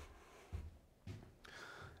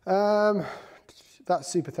 That's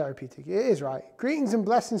super therapeutic. It is, right. Greetings and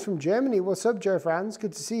blessings from Germany. What's up, Joe Franz?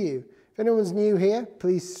 Good to see you. If anyone's new here,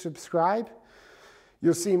 please subscribe.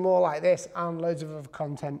 You'll see more like this and loads of other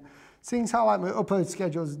content. Seeing how like my upload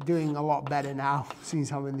schedule is doing a lot better now, seeing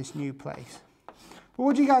how I'm in this new place. But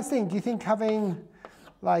what do you guys think? Do you think having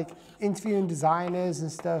like interviewing designers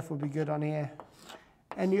and stuff would be good on here?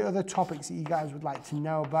 Any other topics that you guys would like to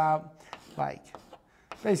know about? Like,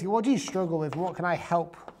 basically, what do you struggle with and what can I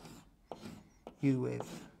help you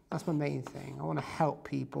with. That's my main thing. I want to help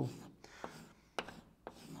people.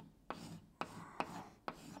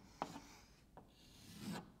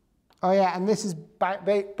 Oh yeah, and this is, by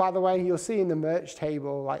the way, you'll see in the merch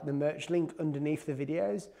table, like the merch link underneath the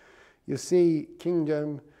videos, you'll see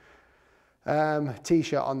Kingdom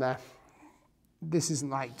t-shirt on there. This isn't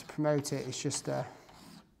like to promote it, it's just, I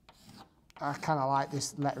kind of like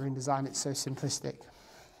this lettering design, it's so simplistic.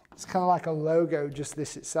 It's kind of like a logo, just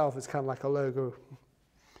this itself is kind of like a logo.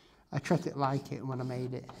 I treated it like it when I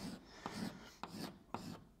made it.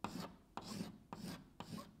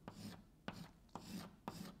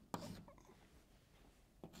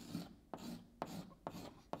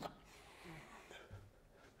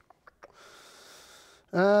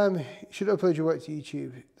 You should upload your work to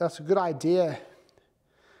YouTube. That's a good idea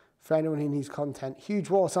for anyone who needs content. Huge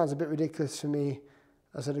wall sounds a bit ridiculous for me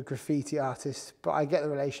as a graffiti artist, but I get the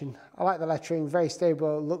relation. I like the lettering, very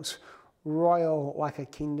stable, looks royal like a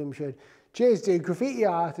kingdom should. Cheers, dude. Graffiti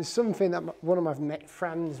art is something that one of my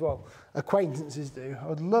friends, well, acquaintances do. I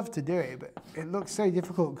would love to do it, but it looks so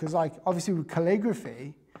difficult because, like, obviously with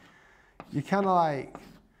calligraphy, you kind of like,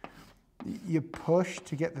 you push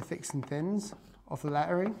to get the thicks and thins of the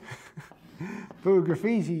lettering. But with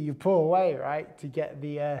graffiti, you pull away, right, to get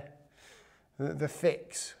the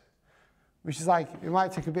thicks, which is like, it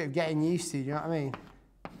might take a bit of getting used to, you know what I mean?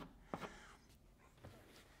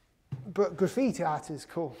 But graffiti art is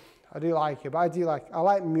cool. I do like it, but I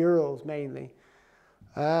like murals mainly.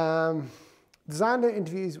 Designer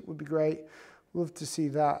interviews would be great. Love to see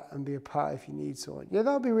that and be a part if you need someone. Yeah,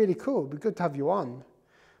 that would be really cool. It'd be good to have you on.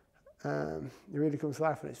 It really comes to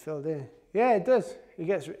life when it's filled in. Yeah, it does.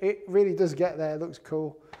 It really does get there. It looks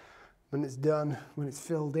cool when it's done, when it's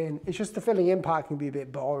filled in. It's just the filling in part can be a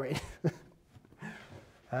bit boring.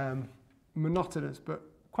 Monotonous, but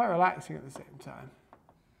quite relaxing at the same time.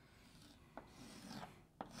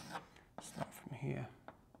 Start from here.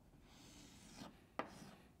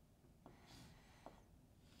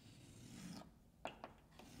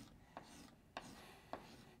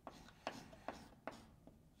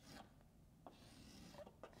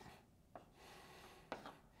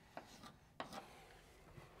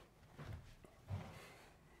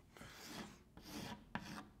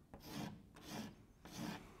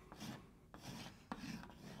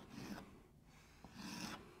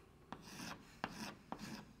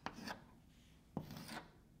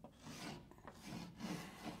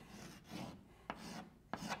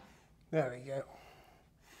 There we go.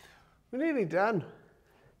 We're nearly done.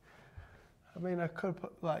 I mean, I could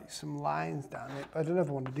put like some lines down it, but I don't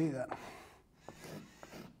ever want to do that.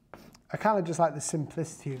 I kind of just like the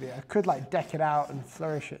simplicity of it. I could like deck it out and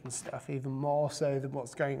flourish it and stuff even more so than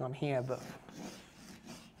what's going on here, but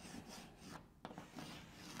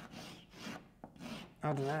I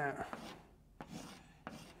don't know.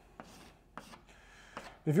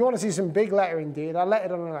 If you want to see some big lettering, dude, I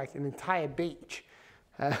lettered on like an entire beach.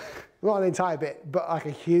 Not an entire bit, but like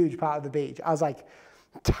a huge part of the beach. I was like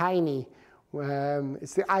tiny.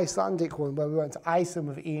 It's the Icelandic one where we went to Iceland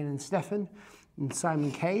with Ian and Stefan and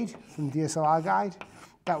Simon Cade from DSLR Guide.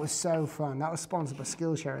 That was so fun. That was sponsored by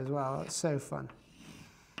Skillshare as well. That was so fun.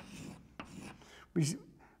 We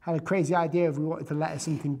had a crazy idea of we wanted to letter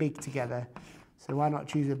something big together. So why not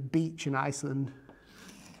choose a beach in Iceland?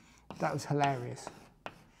 That was hilarious.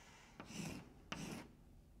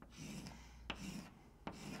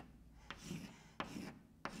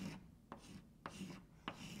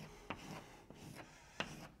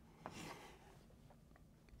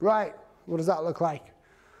 Right, what does that look like?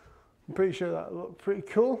 I'm pretty sure that looked pretty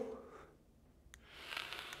cool.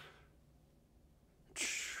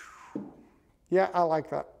 Yeah, I like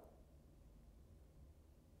that.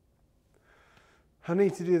 I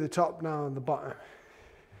need to do the top now and the bottom.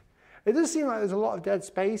 It does seem like there's a lot of dead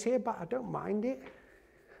space here, but I don't mind it.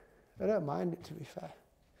 I don't mind it, to be fair.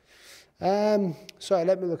 So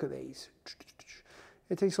let me look at these.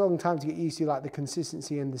 It takes a long time to get used to like the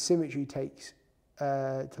consistency and the symmetry takes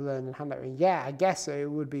to learn in hand lettering. Yeah, I guess so. It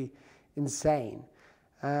would be insane.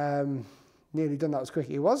 Nearly done that was quick.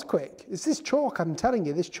 It was quick. It's this chalk, I'm telling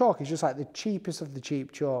you, this chalk is just like the cheapest of the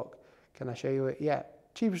cheap chalk. Can I show you it? Yeah,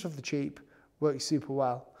 cheapest of the cheap. Works super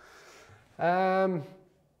well. Some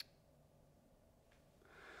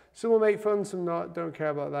will make fun, some not. Don't care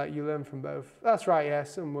about that. You learn from both. That's right, yeah,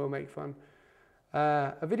 some will make fun.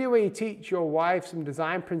 A video where you teach your wife some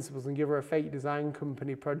design principles and give her a fake design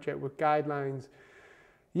company project with guidelines.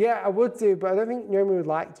 Yeah, I would do, but I don't think Naomi would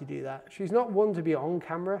like to do that. She's not one to be on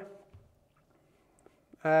camera.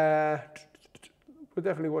 We'll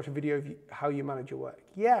definitely watch a video of how you manage your work.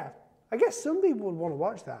 Yeah, I guess some people would want to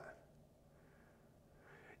watch that.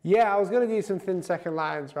 Yeah, I was going to do some thin second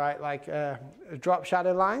lines, right? Like drop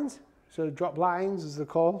shadow lines. So drop lines, as they're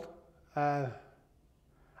called. I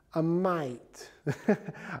might.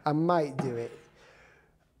 I might do it.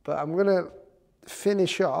 But I'm going to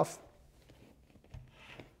finish off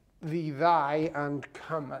the thy and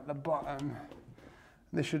come at the bottom.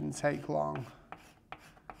 This shouldn't take long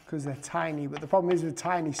because they're tiny. But the problem is with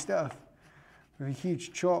tiny stuff, with a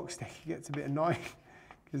huge chalk stick, it gets a bit annoying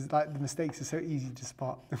because like the mistakes are so easy to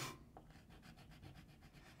spot.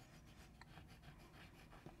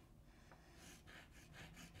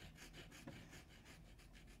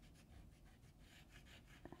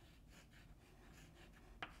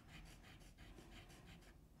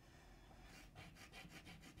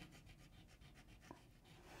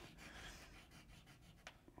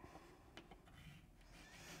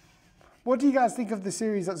 What do you guys think of the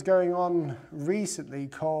series that's going on recently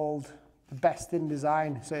called The Best in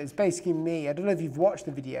Design? So it's basically me. I don't know if you've watched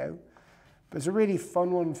the video, but it's a really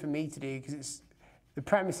fun one for me to do because the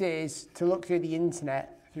premise is to look through the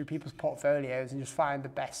internet, through people's portfolios and just find the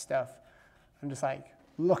best stuff and just like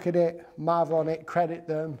look at it, marvel on it, credit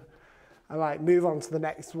them and like move on to the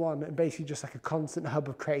next one and basically just like a constant hub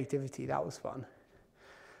of creativity. That was fun.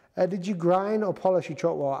 Did you grind or polish your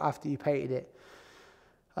chalk wall after you painted it?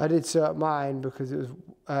 I did so at mine because it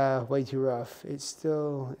was way too rough. It's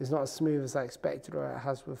not as smooth as I expected or it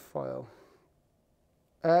has with foil.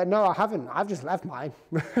 No, I haven't. I've just left mine.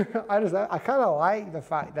 I kind of like the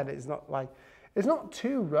fact that it's not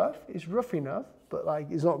too rough. It's rough enough, but like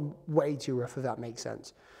it's not way too rough, if that makes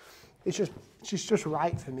sense. It's just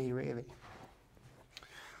right for me, really.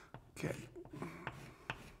 Okay.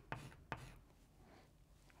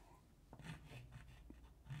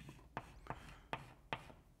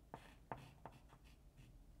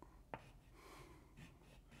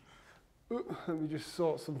 Let me just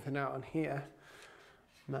sort something out on here.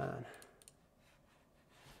 Man.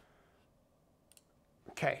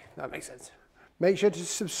 Okay, that makes sense. Make sure to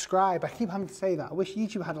subscribe. I keep having to say that. I wish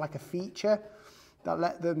YouTube had like a feature that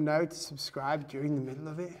let them know to subscribe during the middle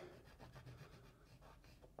of it.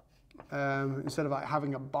 Instead of like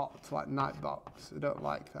having a bot like Nightbox. I don't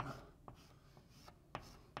like that.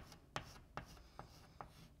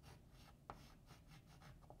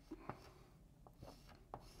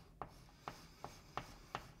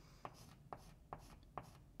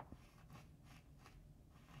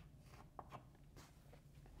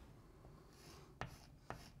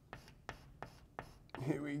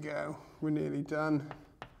 Here we go, we're nearly done.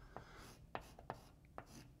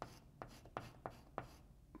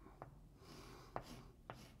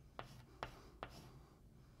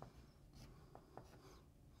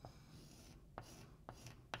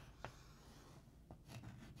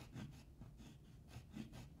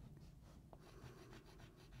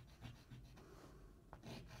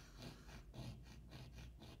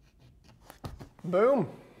 Boom.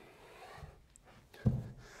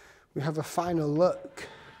 We have a final look.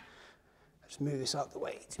 Just move this out of the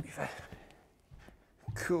way, to be fair.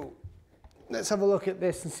 Cool. Let's have a look at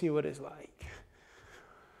this and see what it's like.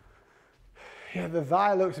 Yeah, the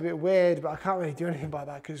thigh looks a bit weird, but I can't really do anything about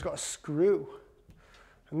that because it's got a screw.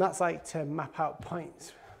 And that's like to map out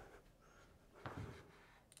points.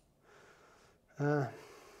 We'll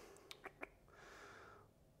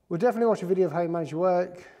definitely watch a video of how you manage your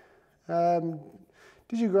work.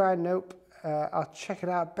 Did you grind? Nope. I'll check it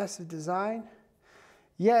out. Best of design.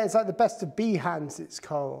 Yeah, it's like the best of Behance, it's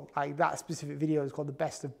called. Like that specific video is called the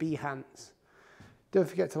best of Behance. Don't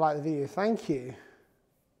forget to like the video. Thank you.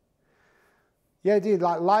 Yeah, dude,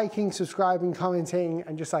 like liking, subscribing, commenting,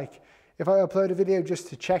 and just like, if I upload a video just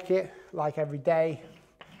to check it, like every day,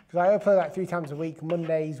 because I upload like 3 times a week,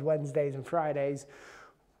 Mondays, Wednesdays, and Fridays.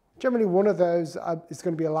 Generally one of those is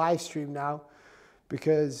going to be a live stream now,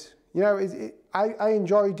 because, you know, I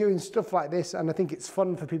enjoy doing stuff like this, and I think it's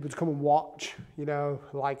fun for people to come and watch, you know,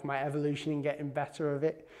 like my evolution and getting better of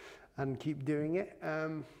it, and keep doing it.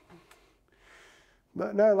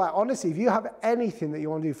 But no, like honestly, if you have anything that you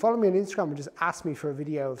want to do, follow me on Instagram and just ask me for a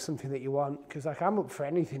video of something that you want, because like I'm up for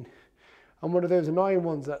anything. I'm one of those annoying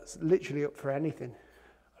ones that's literally up for anything.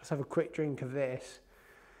 Let's have a quick drink of this.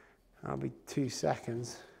 That'll be 2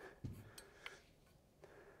 seconds.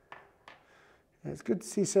 It's good to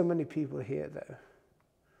see so many people here though.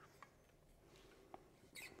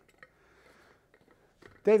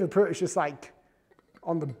 David Pruitt is just like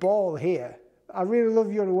on the ball here. I really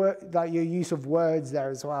love your work, like your use of words there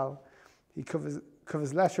as well. He covers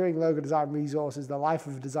lettering, logo design, resources, the life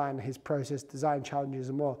of a designer, his process, design challenges,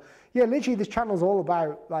 and more. Yeah, literally, this channel is all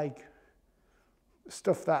about like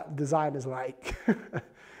stuff that designers like.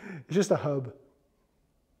 It's just a hub.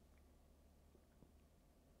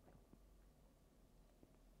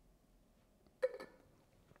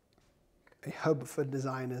 a hub for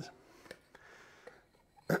designers.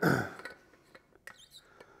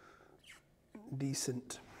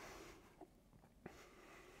 Decent.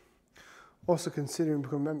 Also considering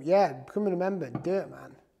becoming a member. Yeah, becoming a member, do it,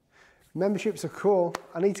 man. Memberships are cool.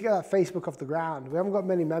 I need to get that Facebook off the ground. We haven't got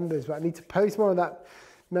many members, but I need to post more on that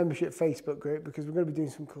membership Facebook group because we're going to be doing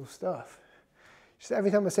some cool stuff. Just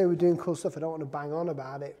every time I say we're doing cool stuff, I don't want to bang on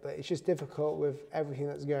about it, but it's just difficult with everything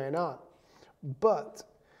that's going on. But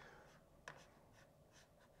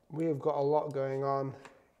we have got a lot going on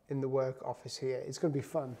in the work office here. It's going to be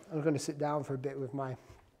fun. I'm going to sit down for a bit with my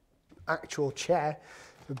actual chair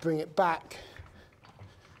and bring it back,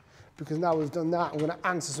 because now we've done that, I'm going to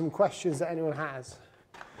answer some questions that anyone has.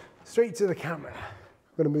 Straight to the camera.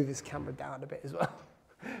 I'm going to move this camera down a bit as well,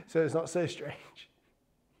 so it's not so strange.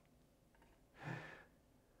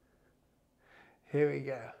 Here we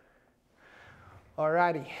go.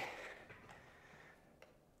 Alrighty.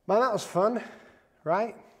 Man, that was fun,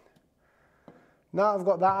 right? Now I've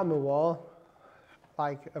got that on the wall,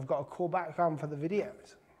 like I've got a cool background for the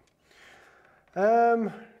videos.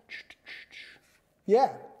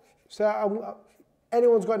 Yeah, so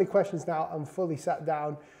anyone's got any questions now, I'm fully sat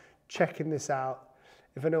down, checking this out.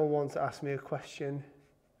 If anyone wants to ask me a question,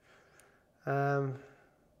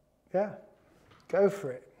 yeah, go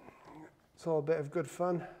for it. It's all a bit of good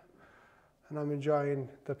fun, and I'm enjoying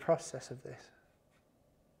the process of this.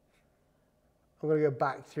 I'm going to go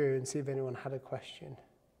back through and see if anyone had a question.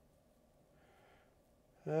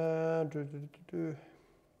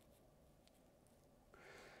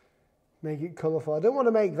 Make it colourful. I don't want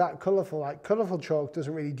to make that colourful. Like, colourful chalk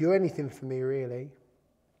doesn't really do anything for me, really.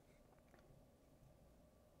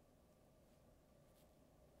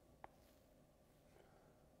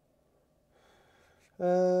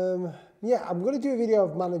 Yeah, I'm going to do a video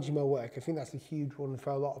of managing my work. I think that's a huge one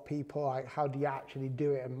for a lot of people. Like, how do you actually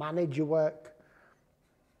do it and manage your work?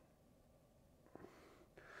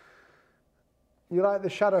 You like the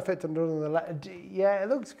shadow effect under the letter D? Yeah, it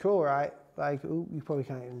looks cool, right? Like, ooh, you probably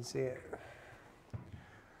can't even see it.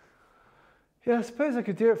 Yeah, I suppose I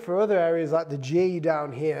could do it for other areas like the G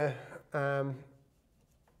down here.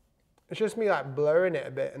 It's just me like blurring it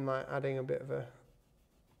a bit and like adding a bit of a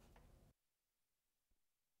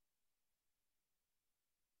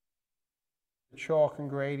chalk and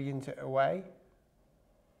gradient it away.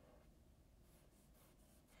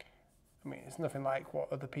 I mean, it's nothing like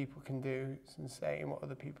what other people can do. It's insane what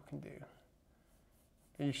other people can do.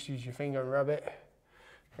 You just use your finger and rub it.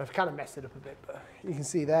 I've kind of messed it up a bit, but you can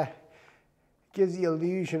see there. It gives the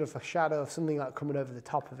illusion of a shadow of something like coming over the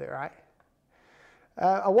top of it, right?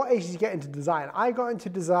 At what age did you get into design? I got into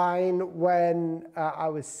design when I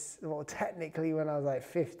was, well, technically when I was like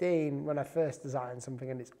 15, when I first designed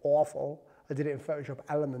something, and it's awful. I did it in Photoshop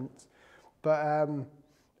Elements. But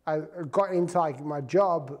I got into like my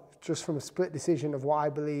job just from a split decision of what I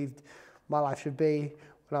believed my life should be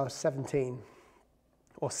when I was 17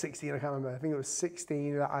 or 16, I can't remember. I think it was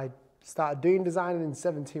 16 that I started doing design, and in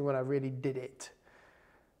 17 when I really did it.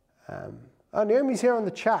 Oh, Naomi's here on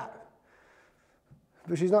the chat,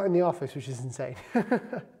 but she's not in the office, which is insane.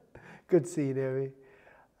 Good to see you, Naomi.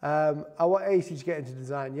 At what age did you get into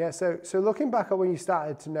design? Yeah, so looking back at when you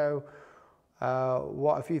started to know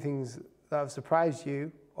what a few things that have surprised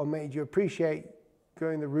you or made you appreciate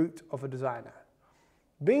going the route of a designer.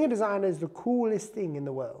 Being a designer is the coolest thing in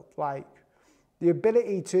the world. Like, the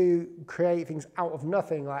ability to create things out of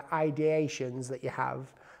nothing, like ideations that you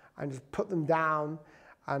have, and just put them down,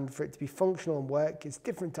 and for it to be functional and work, it's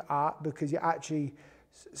different to art because you're actually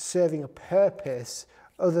serving a purpose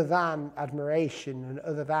other than admiration and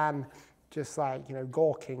other than just like, you know,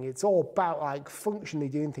 gawking. It's all about like functionally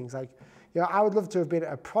doing things. Like, you know, I would love to have been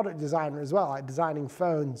a product designer as well, like designing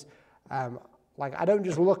phones. Like, I don't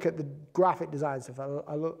just look at the graphic design stuff.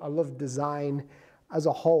 I love design as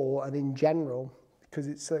a whole and in general, because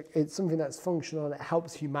it's something that's functional and it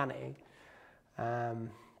helps humanity. I'm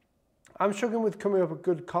struggling with coming up with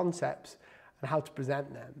good concepts and how to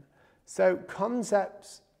present them. So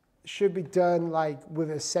concepts should be done like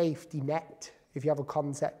with a safety net. If you have a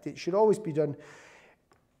concept, it should always be done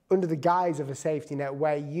under the guise of a safety net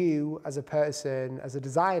where you as a person, as a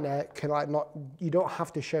designer, can like you don't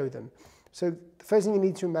have to show them. So the first thing you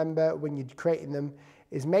need to remember when you're creating them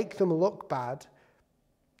is make them look bad,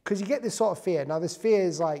 because you get this sort of fear. Now, this fear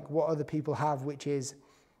is like what other people have, which is,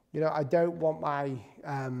 you know, I don't want my,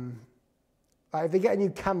 like if they get a new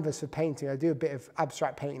canvas for painting, I do a bit of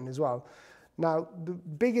abstract painting as well. Now, the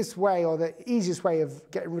biggest way or the easiest way of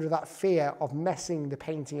getting rid of that fear of messing the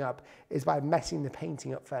painting up is by messing the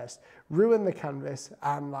painting up first. Ruin the canvas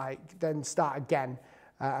and like then start again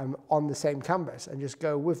on the same canvas and just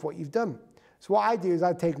go with what you've done. So what I do is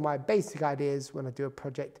I take my basic ideas when I do a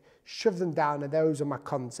project, shove them down, and those are my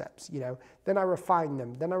concepts, you know. Then I refine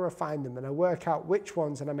them, and I work out which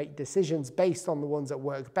ones, and I make decisions based on the ones that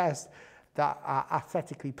work best, that are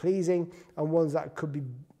aesthetically pleasing, and ones that could be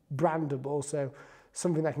brandable, so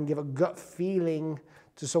something that can give a gut feeling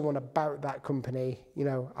to someone about that company, you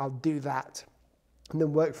know, I'll do that, and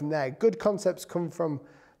then work from there. Good concepts come from,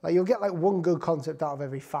 like, you'll get like one good concept out of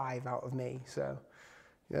every 5 out of me, so,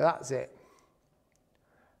 you know, that's it.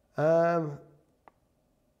 Nothing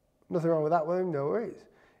wrong with that one, no worries.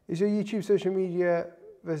 Is your YouTube social media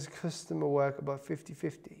versus customer work about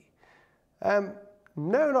 50-50?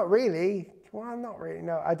 No, not really. Well, not really,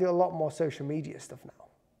 no. I do a lot more social media stuff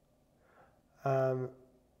now.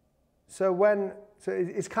 So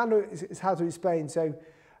it's kind of, it's hard to explain. So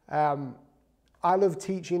I love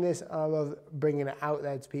teaching this, and I love bringing it out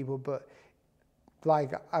there to people, but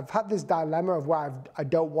like I've had this dilemma of where I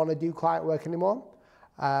don't want to do client work anymore.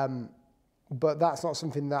 But that's not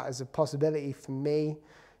something that is a possibility for me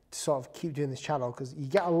to sort of keep doing this channel, because you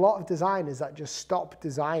get a lot of designers that just stop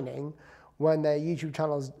designing when their YouTube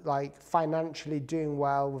channel's like financially doing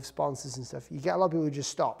well with sponsors and stuff. You get a lot of people who just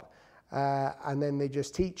stop and then they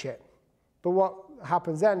just teach it. But what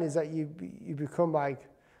happens then is that you become like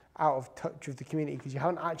out of touch with the community because you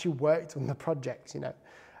haven't actually worked on the projects, you know.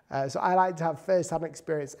 So I like to have first-hand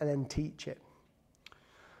experience and then teach it.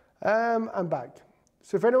 I'm back.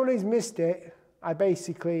 So if anyone who's missed it, I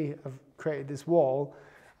basically have created this wall.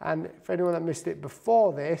 And if anyone that missed it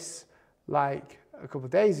before this, like a couple of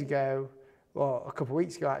days ago, or a couple of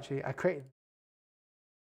weeks ago actually, I created.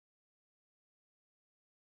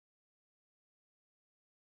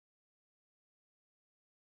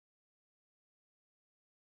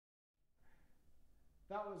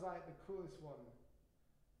 That was like the coolest one.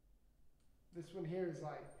 This one here is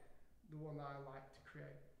like the one that I like to create.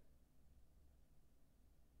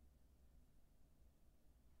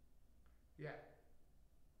 Yeah.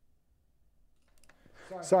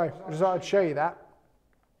 Sorry, I just thought I'd show you that.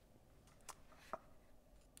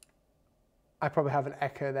 I probably have an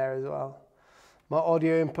echo there as well. My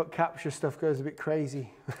audio input capture stuff goes a bit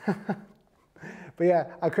crazy. But yeah,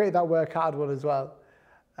 I created that work hard one as well.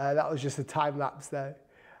 That was just a time lapse though.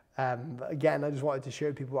 But again, I just wanted to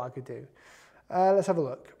show people what I could do. Let's have a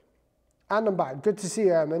look. And I'm back. Good to see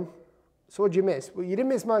you, Herman. So what did you miss? Well, you didn't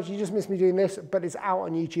miss much. You just missed me doing this, but it's out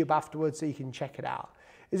on YouTube afterwards, so you can check it out.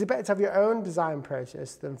 Is it better to have your own design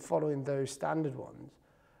process than following those standard ones?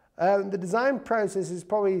 The design process is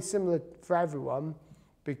probably similar for everyone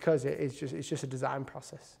because it's just a design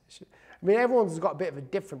process. I mean, everyone's got a bit of a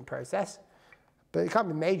different process, but it can't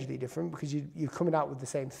be majorly different because you're coming out with the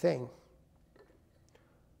same thing.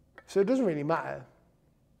 So it doesn't really matter.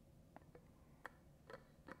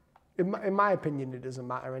 In my opinion, it doesn't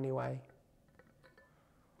matter anyway.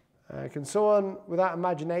 Can someone without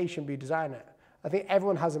imagination be a designer? I think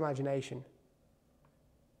everyone has imagination.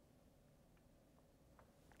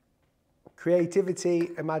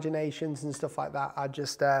 Creativity, imaginations and stuff like that are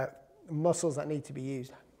just muscles that need to be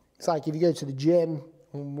used. It's like if you go to the gym,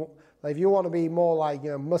 like if you want to be more like,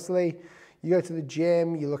 you know, muscly, you go to the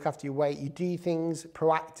gym, you look after your weight, you do things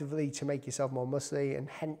proactively to make yourself more muscly and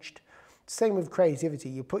henched. Same with creativity.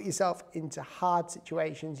 You put yourself into hard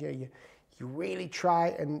situations, you know, you really try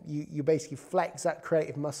and you basically flex that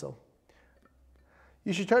creative muscle.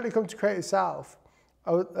 You should totally come to Creative South.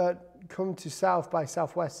 Come to South by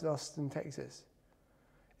Southwest in Austin, Texas.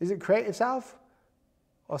 Is it Creative South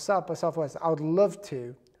or South by Southwest? I would love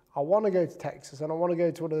to. I want to go to Texas and I want to go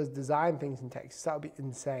to one of those design things in Texas. That would be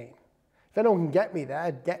insane. If anyone can get me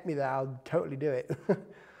there, I'll totally do it.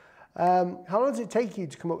 How long does it take you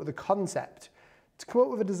to come up with a concept? To come up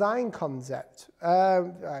with a design concept?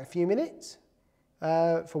 A few minutes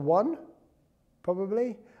for one,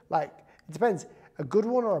 probably. Like, it depends. A good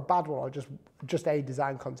one or a bad one, or just a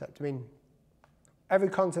design concept. I mean, every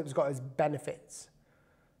concept's got its benefits.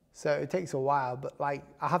 So it takes a while, but like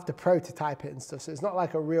I have to prototype it and stuff. So it's not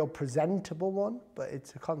like a real presentable one, but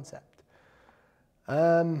it's a concept.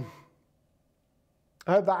 I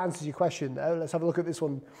hope that answers your question though. Let's have a look at this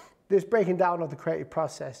one. This breaking down of the creative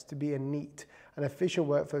process to be a neat and efficient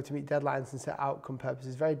workflow to meet deadlines and set outcome purposes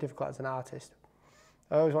is very difficult as an artist.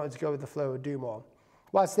 I always wanted to go with the flow and do more.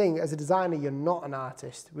 Well, that's the thing, as a designer, you're not an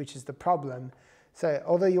artist, which is the problem. So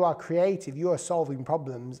although you are creative, you are solving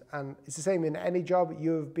problems, and it's the same in any job.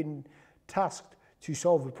 You have been tasked to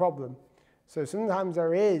solve a problem. So sometimes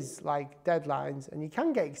there is like deadlines, and you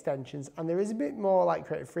can get extensions, and there is a bit more like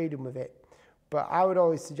creative freedom with it. But I would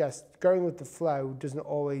always suggest going with the flow doesn't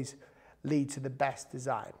always lead to the best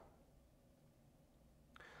design.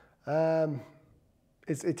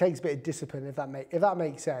 it takes a bit of discipline if that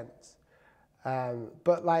makes sense.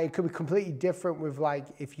 But like it could be completely different with like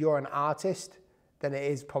if you're an artist, then it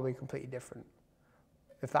is probably completely different,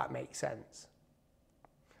 if that makes sense.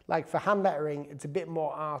 Like for hand lettering, it's a bit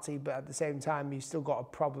more arty, but at the same time, you've still got a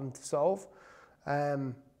problem to solve.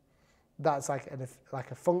 That's like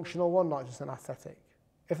a functional one, not just an aesthetic,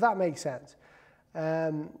 if that makes sense.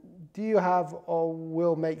 Do you have or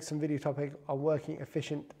will make some video topic on working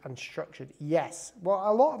efficient and structured? Yes. Well,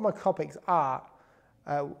 a lot of my topics are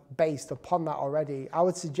based upon that already. I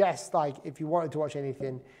would suggest, like, if you wanted to watch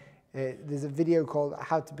anything, there's a video called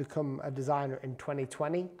How to Become a Designer in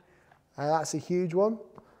 2020. That's a huge one.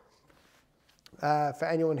 For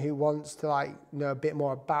anyone who wants to like know a bit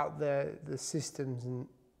more about the systems and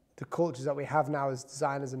the cultures that we have now as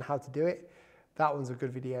designers and how to do it, that one's a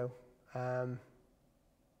good video. Let's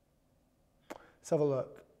have a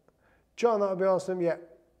look. John, that would be awesome. Yeah.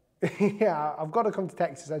 Yeah, I've got to come to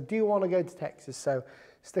Texas. I do want to go to Texas, so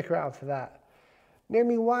stick around for that.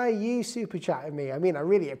 Naomi, why are you super chatting me? I mean, I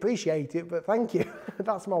really appreciate it, but thank you.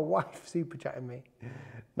 That's my wife super chatting me.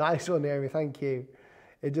 Nice one, Naomi. Thank you.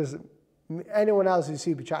 It just, anyone else who's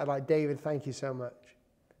super chatted like David, thank you so much.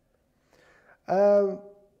 I'm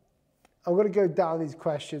going to go down these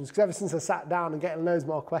questions because ever since I sat down, I'm getting loads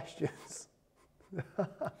more questions.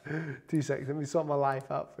 2 seconds, let me sort my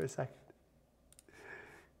life out for a second.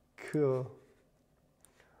 Cool.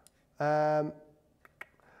 I'm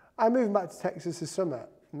moving back to Texas this summer.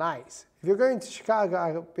 Nice. If you're going to Chicago,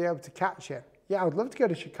 I'll be able to catch you. Yeah, I would love to go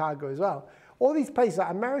to Chicago as well. All these places,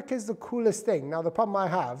 like America's the coolest thing. Now, the problem I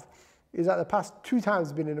have is that the past 2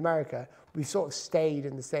 times I've been in America, we sort of stayed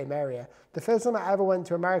in the same area. The first time I ever went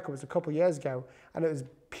to America was a couple of years ago, and it was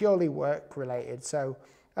purely work related. So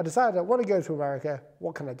I decided I want to go to America.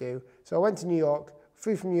 What can I do? So I went to New York,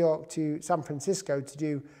 flew from New York to San Francisco to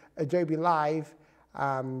do Adobe Live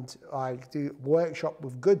and like do workshop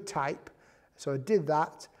with GoodType. So I did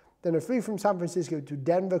that. Then I flew from San Francisco to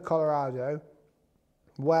Denver, Colorado,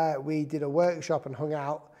 where we did a workshop and hung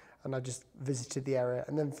out, and I just visited the area.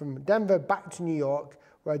 And then from Denver back to New York,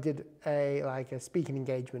 where I did a speaking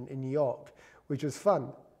engagement in New York, which was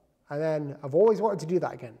fun. And then I've always wanted to do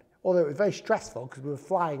that again, although it was very stressful because we were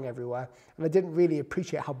flying everywhere, and I didn't really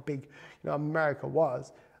appreciate how big, America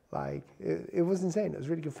was. Like it was insane. It was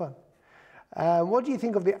really good fun. What do you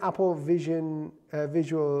think of the Apple Vision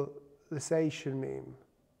visualization meme?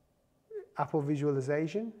 Apple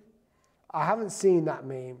visualization? I haven't seen that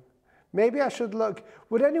meme. Maybe I should look.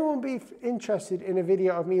 Would anyone be interested in a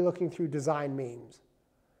video of me looking through design memes?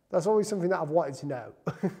 That's always something that I've wanted to know.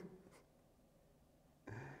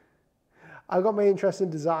 I got my interest in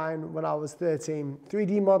design when I was 13.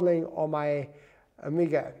 3D modeling on my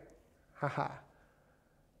Amiga. Haha.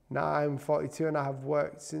 Now I'm 42 and I have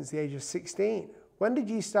worked since the age of 16. When did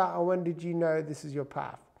you start and when did you know this is your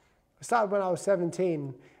path? I started when I was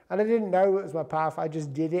 17 and I didn't know it was my path. I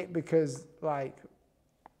just did it because I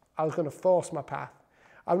was going to force my path.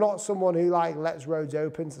 I'm not someone who lets roads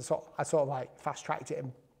open, so I sort of fast tracked it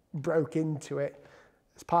and broke into it.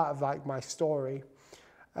 It's part of my story.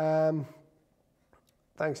 Thanks,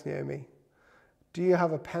 Naomi. Do you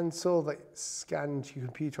have a pencil that scans your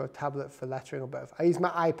computer or tablet for lettering or both? I use my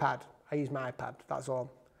iPad. That's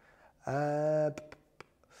all.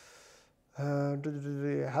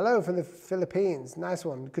 Hello from the Philippines. Nice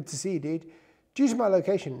one. Good to see you, dude. Due to my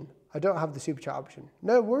location, I don't have the super chat option.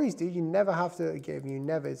 No worries, dude. You never have to give.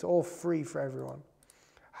 It's all free for everyone.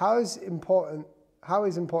 How is important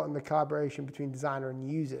the collaboration between designer and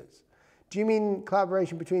users? Do you mean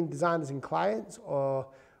collaboration between designers and clients or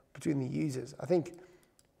between the users? I think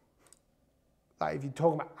if you're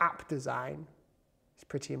talking about app design, it's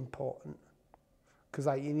pretty important because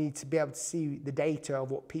you need to be able to see the data of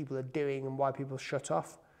what people are doing and why people shut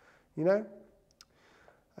off,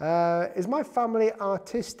 Is my family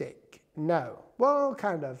artistic? No. Well,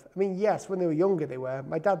 kind of. I mean, yes, when they were younger they were.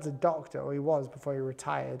 My dad's a doctor, or he was before he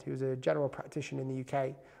retired. He was a general practitioner in the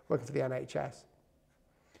UK, working for the NHS.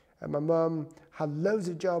 And my mum had loads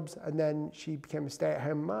of jobs, and then she became a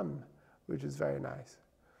stay-at-home mum, which was very nice.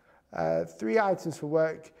 3 items for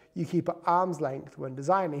work you keep at arm's length when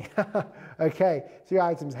designing. Okay, 3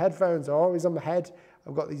 items. Headphones are always on my head.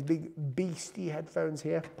 I've got these big beastie headphones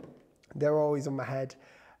here. They're always on my head.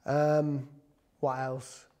 What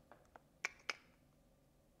else?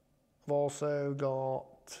 I've also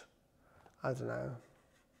got, I don't know.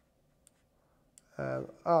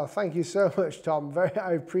 Oh, thank you so much, Tom.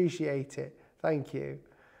 I appreciate it. Thank you.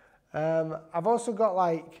 I've also got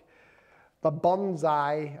my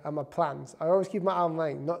bonsai and my plants. I always keep my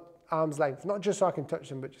arm's length, not just so I can touch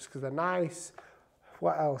them, but just because they're nice.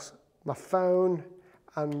 What else? My phone.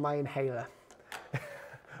 and my inhaler.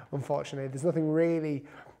 Unfortunately, there's nothing really,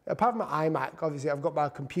 apart from my iMac, obviously I've got my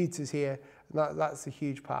computers here, and that's a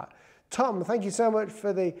huge part. Tom, thank you so much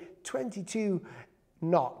for the 22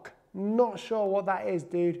 knock. Not sure what that is,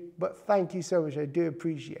 dude, but thank you so much. I do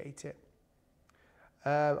appreciate it.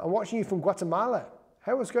 I'm watching you from Guatemala.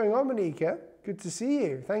 Hey, what's going on, Monica? Good to see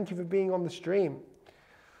you. Thank you for being on the stream.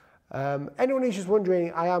 Anyone who's just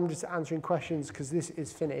wondering, I am just answering questions because this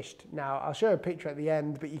is finished. Now, I'll show a picture at the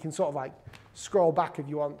end, but you can sort of like scroll back if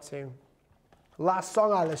you want to. Last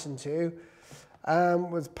song I listened to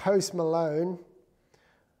was Post Malone.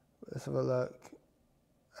 Let's have a look.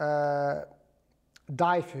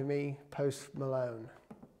 Die For Me, Post Malone.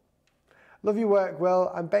 Love your work, Will.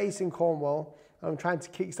 I'm based in Cornwall, and I'm trying to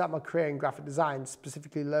kickstart my career in graphic design,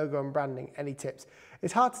 specifically logo and branding. Any tips?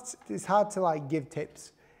 It's hard to like give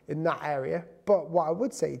tips in that area, but what I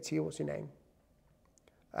would say to you, what's your name?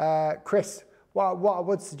 Chris. What I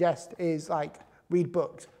would suggest is like read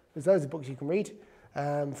books. There's loads of books you can read.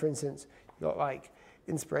 For instance, you've got like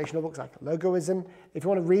inspirational books like Logoism. If you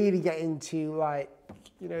want to really get into like,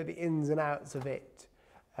 you know, the ins and outs of it,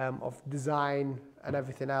 of design and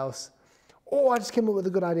everything else. Oh, I just came up with a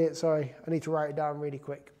good idea. Sorry, I need to write it down really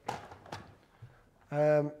quick.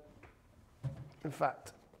 In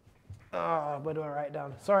fact, where do I write it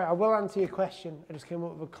down? Sorry, I will answer your question. I just came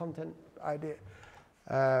up with a content idea.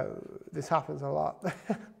 This happens a lot.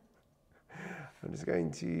 I'm just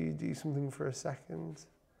going to do something for a second.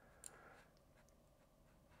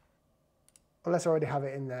 Unless I already have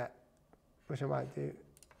it in there, which I might do.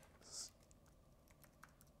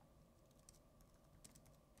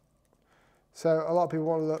 So a lot of people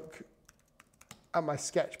want to look at my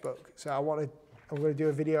sketchbook. So I'm going to do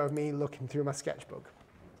a video of me looking through my sketchbook.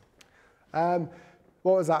 What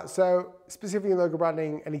was that? So specifically in logo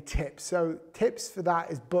branding, any tips? So tips for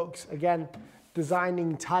that is books. Again,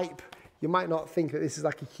 designing type. You might not think that this is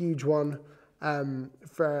like a huge one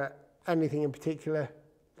for anything in particular,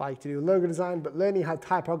 like to do logo design, but learning how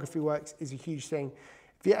typography works is a huge thing.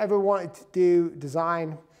 If you ever wanted to do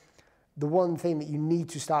design, the one thing that you need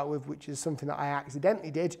to start with, which is something that I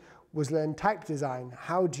accidentally did, was learn type design.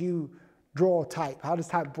 How do you draw type? How does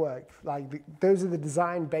type work? Like those are the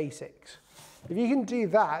design basics. If you can do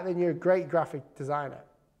that, then you're a great graphic designer.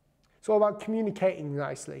 It's all about communicating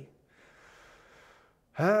nicely.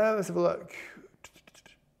 Let's have a look.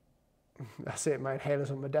 That's it, my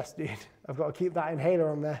inhaler's on my desk, dude. I've got to keep that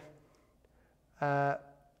inhaler on there.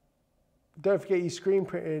 Don't forget you screen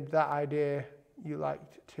printed that idea you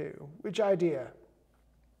liked too. Which idea?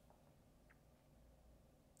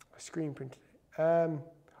 I screen printed it.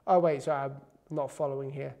 Oh wait, sorry, I'm not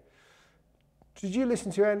following here. Do you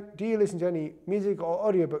listen to any music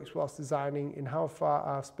or audiobooks whilst designing? In how far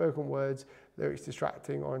are spoken words, lyrics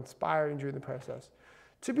distracting or inspiring during the process?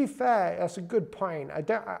 To be fair, that's a good point.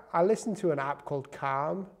 I listened to an app called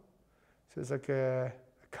Calm. So it's like a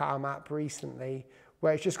Calm app recently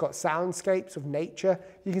where it's just got soundscapes of nature.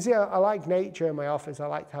 You can see I like nature in my office. I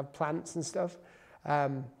like to have plants and stuff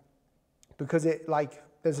because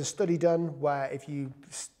there's a study done where if you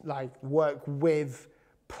like work with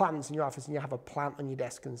plants in your office and you have a plant on your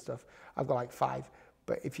desk and stuff, I've got like 5,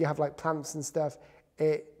 but if you have like plants and stuff,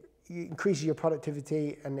 it increases your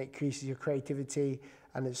productivity and it increases your creativity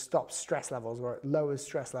and it stops stress levels or it lowers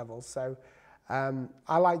stress levels. So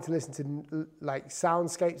I like to listen to like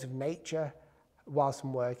soundscapes of nature whilst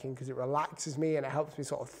I'm working because it relaxes me and it helps me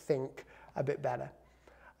sort of think a bit better.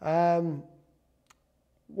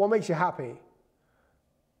 What makes you happy?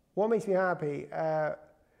 What makes me happy?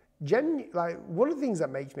 Like one of the things that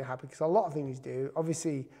makes me happy, because a lot of things do,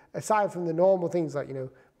 obviously, aside from the normal things like, you know,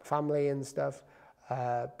 family and stuff,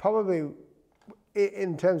 probably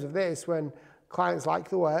in terms of this, when clients like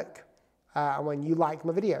the work and when you like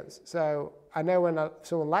my videos. So I know when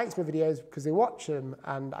someone likes my videos because they watch them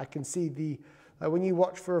and I can see when you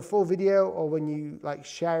watch for a full video or when you like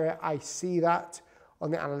share it, I see that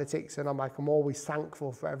on the analytics and I'm always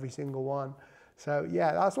thankful for every single one. So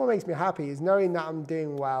yeah, that's what makes me happy, is knowing that I'm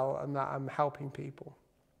doing well and that I'm helping people.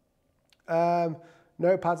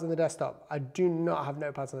 Notepads on the desktop. I do not have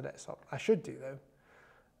notepads on the desktop. I should do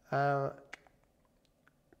though.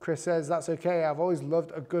 Chris says, that's okay. I've always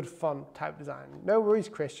loved a good font type design. No worries,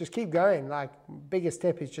 Chris. Just keep going. Like, biggest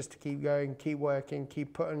tip is just to keep going, keep working,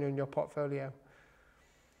 keep putting in your portfolio.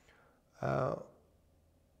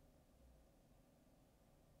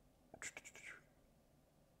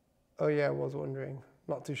 Oh yeah, I was wondering.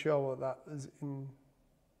 Not too sure what that is in.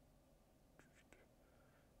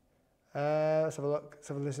 Let's have a look. Let's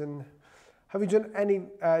have a listen. Have you done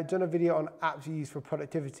a video on apps you use for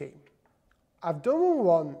productivity? I've done one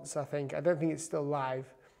once, I think. I don't think it's still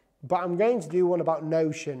live. But I'm going to do one about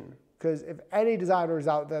Notion, because if any designer is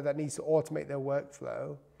out there that needs to automate their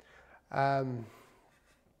workflow,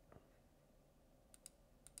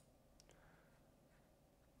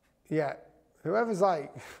 yeah, whoever's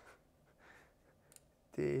like,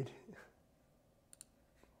 dude.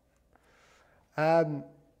 Sorry,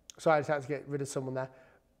 I just had to get rid of someone there.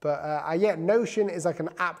 But yeah, Notion is like an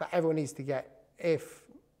app that everyone needs to get if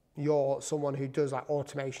you're someone who does like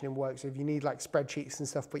automation in work. So if you need like spreadsheets and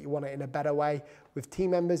stuff, but you want it in a better way with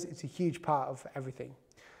team members, it's a huge part of everything.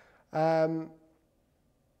 But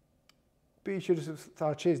you should have,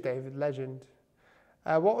 oh, cheers, David, legend.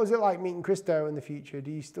 What was it like meeting Christo in the future?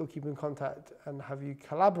 Do you still keep in contact and have you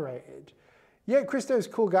collaborated? Yeah, Christo's a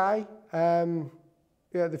cool guy.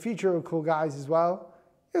 Yeah, the future are cool guys as well.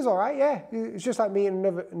 It was all right, yeah. It's just like meeting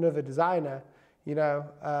another designer, you know.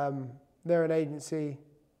 They're an agency.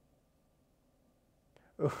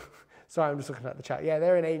 Oh, sorry, I'm just looking at the chat. Yeah,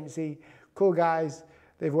 they're an agency, cool guys.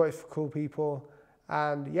 They've worked for cool people.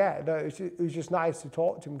 And yeah, no, it was just nice to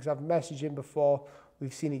talk to him because I've messaged him before.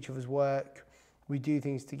 We've seen each other's work. We do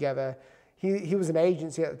things together. He was an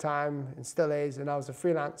agency at the time and still is, and I was a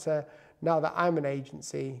freelancer. Now that I'm an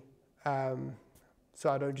agency, so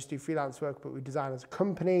I don't just do freelance work, but we design as a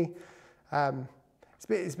company.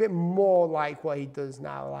 It's a bit more like what he does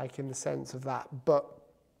now, like in the sense of that, but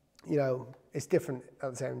you know, it's different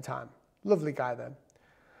at the same time. Lovely guy though.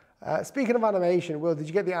 Speaking of animation, Will, did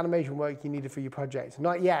you get the animation work you needed for your project?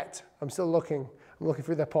 Not yet. I'm still looking. I'm looking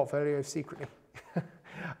through their portfolios secretly.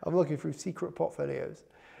 I'm looking through secret portfolios.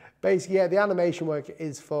 Basically, yeah, the animation work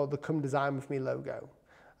is for the Come Design With Me logo,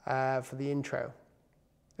 for the intro,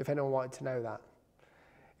 if anyone wanted to know that.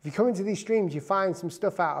 If you come into these streams, you find some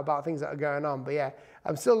stuff out about things that are going on. But yeah,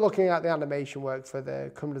 I'm still looking at the animation work for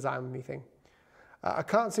the Come Design With Me thing. I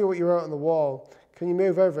can't see what you wrote on the wall. Can you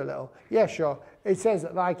move over a little? Yeah, sure. It says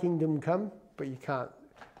that thy kingdom come, but you can't.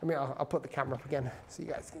 I mean, I'll put the camera up again so you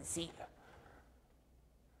guys can see.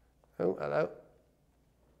 Oh, hello.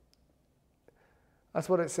 That's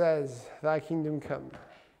what it says, thy kingdom come.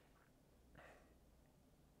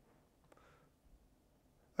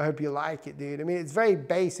 I hope you like it, dude. I mean, it's very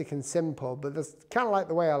basic and simple, but that's kind of like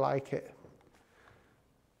the way I like it.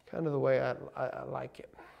 Kind of the way I like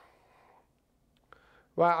it.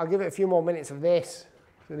 Right, I'll give it a few more minutes of this.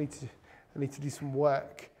 I need to do some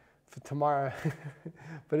work for tomorrow.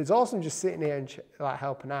 But it's awesome just sitting here and like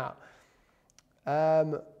helping out.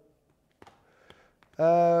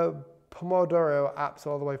 Pomodoro apps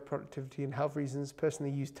all the way for productivity and health reasons.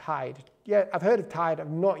 Personally use Tide. Yeah, I've heard of Tide.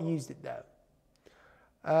 I've not used it though.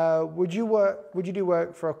 Would you do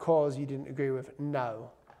work for a cause you didn't agree with?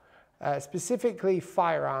 No. Specifically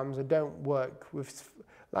firearms, I don't work with,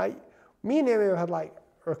 like, me and Nero had like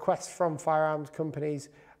requests from firearms companies,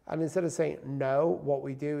 and instead of saying no, what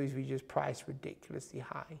we do is we just price ridiculously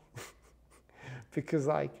high. Because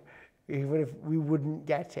like, even if we wouldn't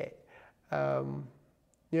get it,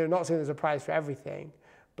 you know, not saying there's a price for everything,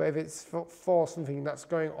 but if it's for something that's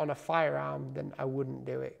going on a firearm, then I wouldn't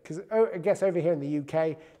do it. Because I guess over here in the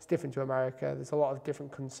UK, it's different to America. There's a lot of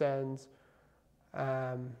different concerns.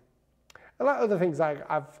 A lot of other things, like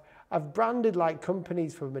I've branded like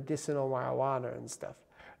companies for medicinal marijuana and stuff.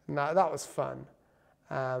 And that was fun.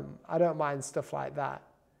 I don't mind stuff like that.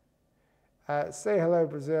 Say hello,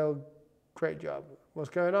 Brazil. Great job. What's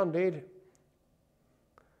going on, dude?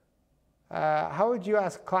 How would you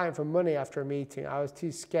ask a client for money after a meeting? I was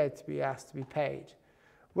too scared to be asked to be paid.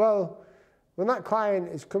 Well, when that client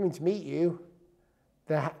is coming to meet you,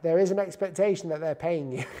 there is an expectation that they're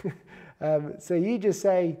paying you. So you just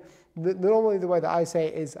say, normally the way that I say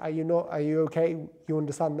it is, are you okay? You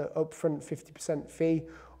understand the upfront 50% fee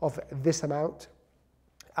of this amount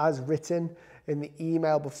as written in the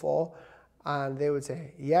email before? And they would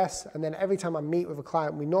say yes. And then every time I meet with a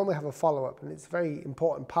client, we normally have a follow-up, and it's a very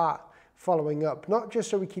important part, following up, not just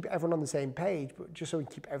so we keep everyone on the same page, but just so we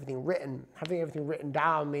keep everything written. Having everything written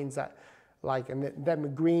down means that, like, and them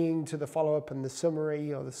agreeing to the follow-up and the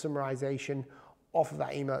summary or the summarization off of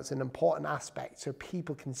that email, it's an important aspect so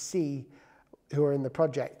people can see who are in the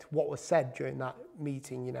project, what was said during that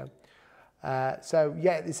meeting, you know. So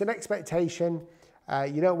yeah, it's an expectation.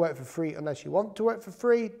 You don't work for free unless you want to work for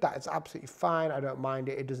free. That is absolutely fine. I don't mind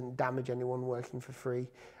it. It doesn't damage anyone working for free.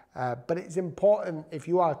 But it's important, if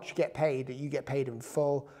you are to get paid, that you get paid in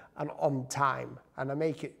full and on time. And I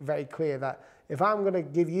make it very clear that if I'm going to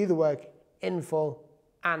give you the work in full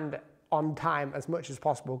and on time as much as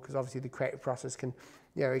possible, because obviously the creative process can,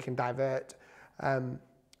 you know, it can divert. If I'm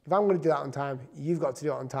going to do that on time, you've got to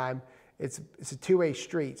do it on time. It's a two-way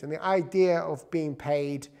street. And the idea of being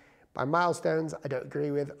paid By milestones, I don't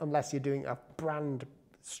agree with, unless you're doing a brand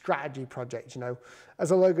strategy project. You know,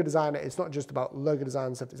 as a logo designer, it's not just about logo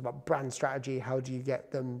design stuff, it's about brand strategy. How do you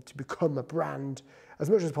get them to become a brand as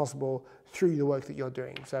much as possible through the work that you're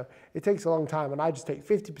doing? So it takes a long time, and I just take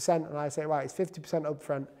 50% and I say, right, it's 50%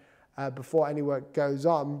 upfront before any work goes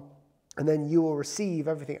on, and then you will receive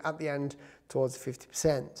everything at the end towards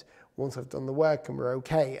 50% once I've done the work and we're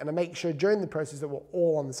okay. And I make sure during the process that we're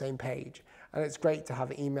all on the same page, and it's great to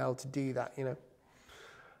have email to do that, you know.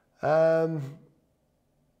 I'm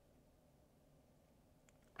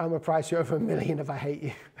gonna price you over $1 million if I hate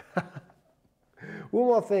you. One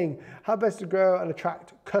more thing, how best to grow and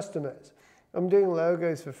attract customers. I'm doing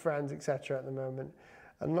logos for friends, etc. at the moment.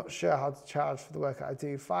 I'm not sure how to charge for the work I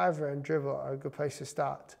do. Fiverr and Dribbble are a good place to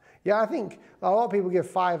start. Yeah, I think a lot of people give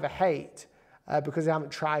Fiverr hate because they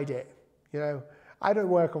haven't tried it. You know, I don't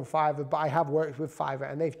work on Fiverr, but I have worked with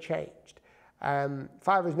Fiverr and they've changed.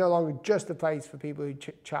 Fiverr is no longer just a place for people who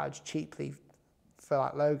charge cheaply for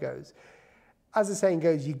like logos. As the saying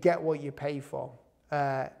goes, you get what you pay for.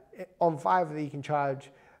 On Fiverr, you can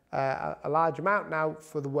charge a large amount now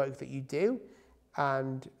for the work that you do.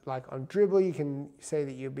 And like on Dribbble, you can say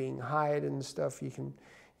that you're being hired and stuff. You can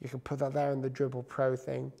put that there in the Dribbble Pro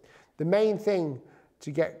thing. The main thing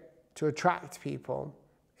to attract people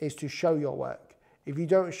is to show your work. If you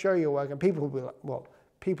don't show your work, and people will be like, well,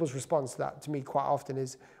 people's response to that to me quite often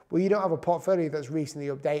is, well, you don't have a portfolio that's recently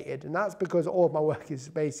updated. And that's because all of my work is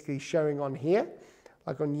basically showing on here,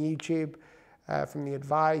 like on YouTube, from the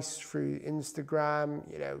advice through Instagram,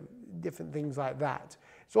 you know, different things like that.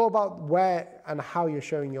 It's all about where and how you're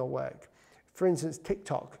showing your work. For instance,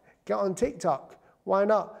 TikTok. Get on TikTok. Why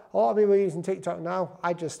not? A lot of people are using TikTok now.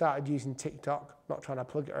 I just started using TikTok. Not trying to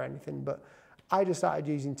plug it or anything, but I just started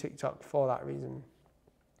using TikTok for that reason.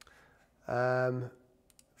 In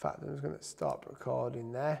fact, I'm just going to stop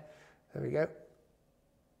recording there. There we go.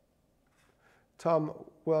 Tom,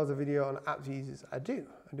 well, the video on apps users. I do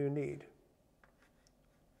indeed.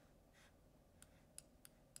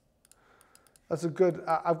 That's a good,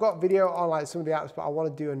 I've got video on like some of the apps, but I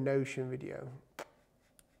want to do a Notion video.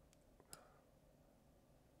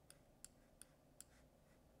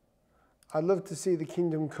 I'd love to see the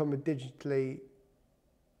Kingdom Come digitally.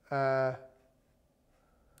 I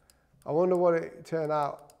wonder what it turned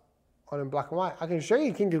out on in black and white. I can show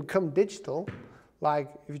you Kingdom Come digital.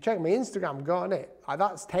 Like, if you check my Instagram, go on it.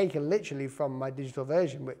 That's taken literally from my digital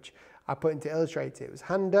version, which I put into Illustrator. It was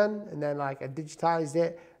hand done, and then like I digitized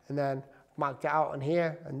it, and then marked it out on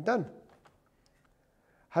here and done.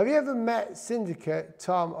 Have you ever met Syndicate,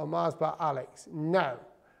 Tom, or Mars Bar Alex? No.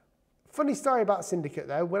 Funny story about Syndicate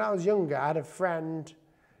though. When I was younger, I had a friend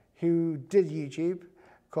who did YouTube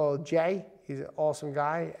called Jay. He's an awesome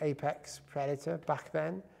guy, Apex Predator back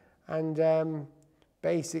then. And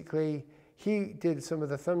basically, he did some of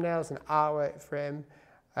the thumbnails and artwork for him.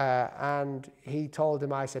 And he told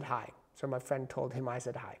him I said hi. So my friend told him I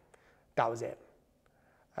said hi. That was it.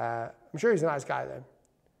 I'm sure he's a nice guy though.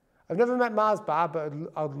 I've never met Mars Bar, but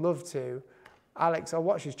I'd love to. Alex, I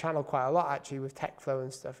watch his channel quite a lot actually with TechFlow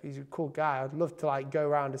and stuff. He's a cool guy. I'd love to like go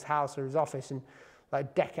around his house or his office and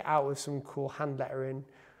like deck it out with some cool hand lettering.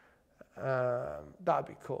 That'd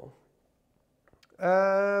be cool.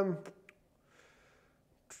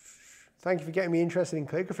 Thank you for getting me interested in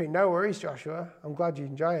calligraphy. No worries, Joshua. I'm glad you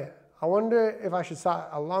enjoy it. I wonder if I should start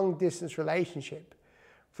a long distance relationship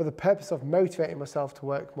for the purpose of motivating myself to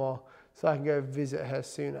work more so I can go visit her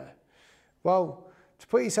sooner. Well, to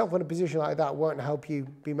put yourself in a position like that won't help you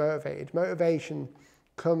be motivated. Motivation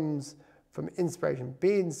comes from inspiration.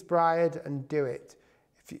 Be inspired and do it.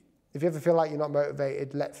 If you ever feel like you're not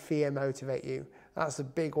motivated, let fear motivate you. That's a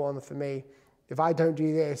big one for me. If I don't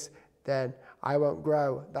do this, then I won't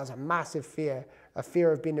grow. That's a massive fear. A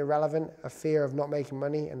fear of being irrelevant, a fear of not making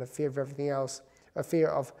money, and a fear of everything else. A fear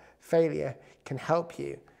of failure can help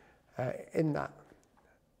you in that.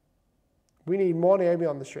 We need more Naomi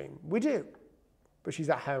on the stream. We do. But she's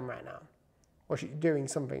at home right now. Or she's doing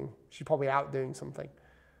something. She's probably out doing something.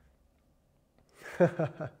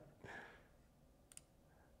 I'm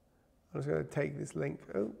just going to take this link.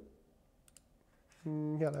 Oh.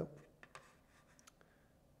 Hello.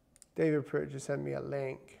 David Pruitt just sent me a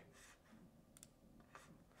link.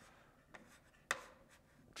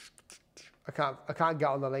 I can't get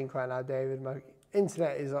on the link right now, David. My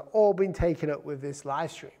internet is all been taken up with this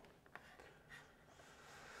live stream.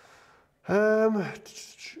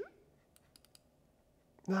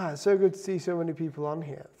 It's so good to see so many people on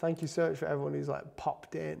here. Thank you so much for everyone who's like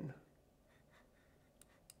popped in.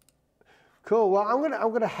 Cool. Well,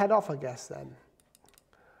 I'm gonna head off, I guess then.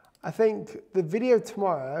 I think the video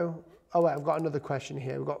tomorrow, oh wait, I've got another question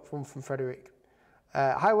here. We've got one from Frederick.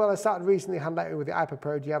 Hi, well, I started recently hand lettering with the iPad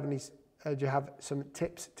Pro. Do you have some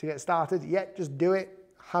tips to get started? Yeah, just do it.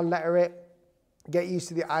 Hand letter it. Get used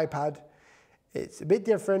to the iPad. It's a bit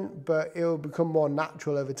different, but it'll become more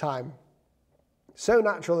natural over time. So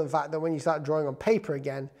natural, in fact, that when you start drawing on paper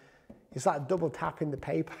again, you start double tapping the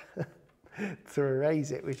paper to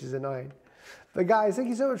erase it, which is annoying. But guys, thank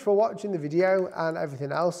you so much for watching the video and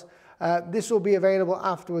everything else. This will be available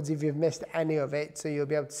afterwards if you've missed any of it, so you'll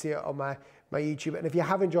be able to see it on my YouTube. And if you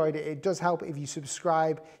have enjoyed it, it does help if you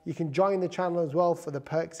subscribe. You can join the channel as well for the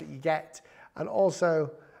perks that you get. And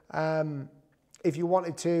also, if you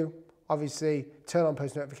wanted to, obviously, turn on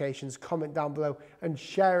post notifications, comment down below, and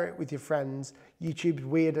share it with your friends. YouTube's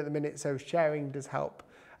weird at the minute, so sharing does help.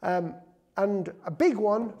 And a big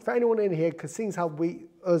one for anyone in here, because seeing how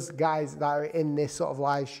us guys that are in this sort of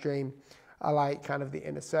live stream are like kind of the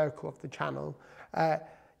inner circle of the channel,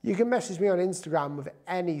 you can message me on Instagram with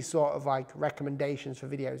any sort of like recommendations for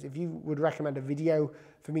videos. If you would recommend a video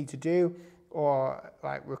for me to do, or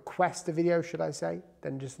like request a video, should I say,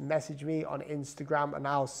 then just message me on Instagram and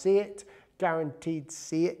I'll see it, guaranteed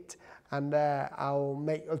see it, and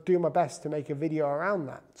I'll do my best to make a video around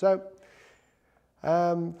that. So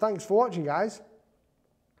thanks for watching, guys.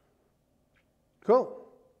 Cool.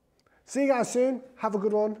 See you guys soon. Have a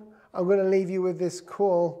good one. I'm going to leave you with this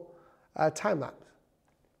cool time lapse.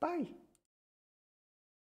 Bye.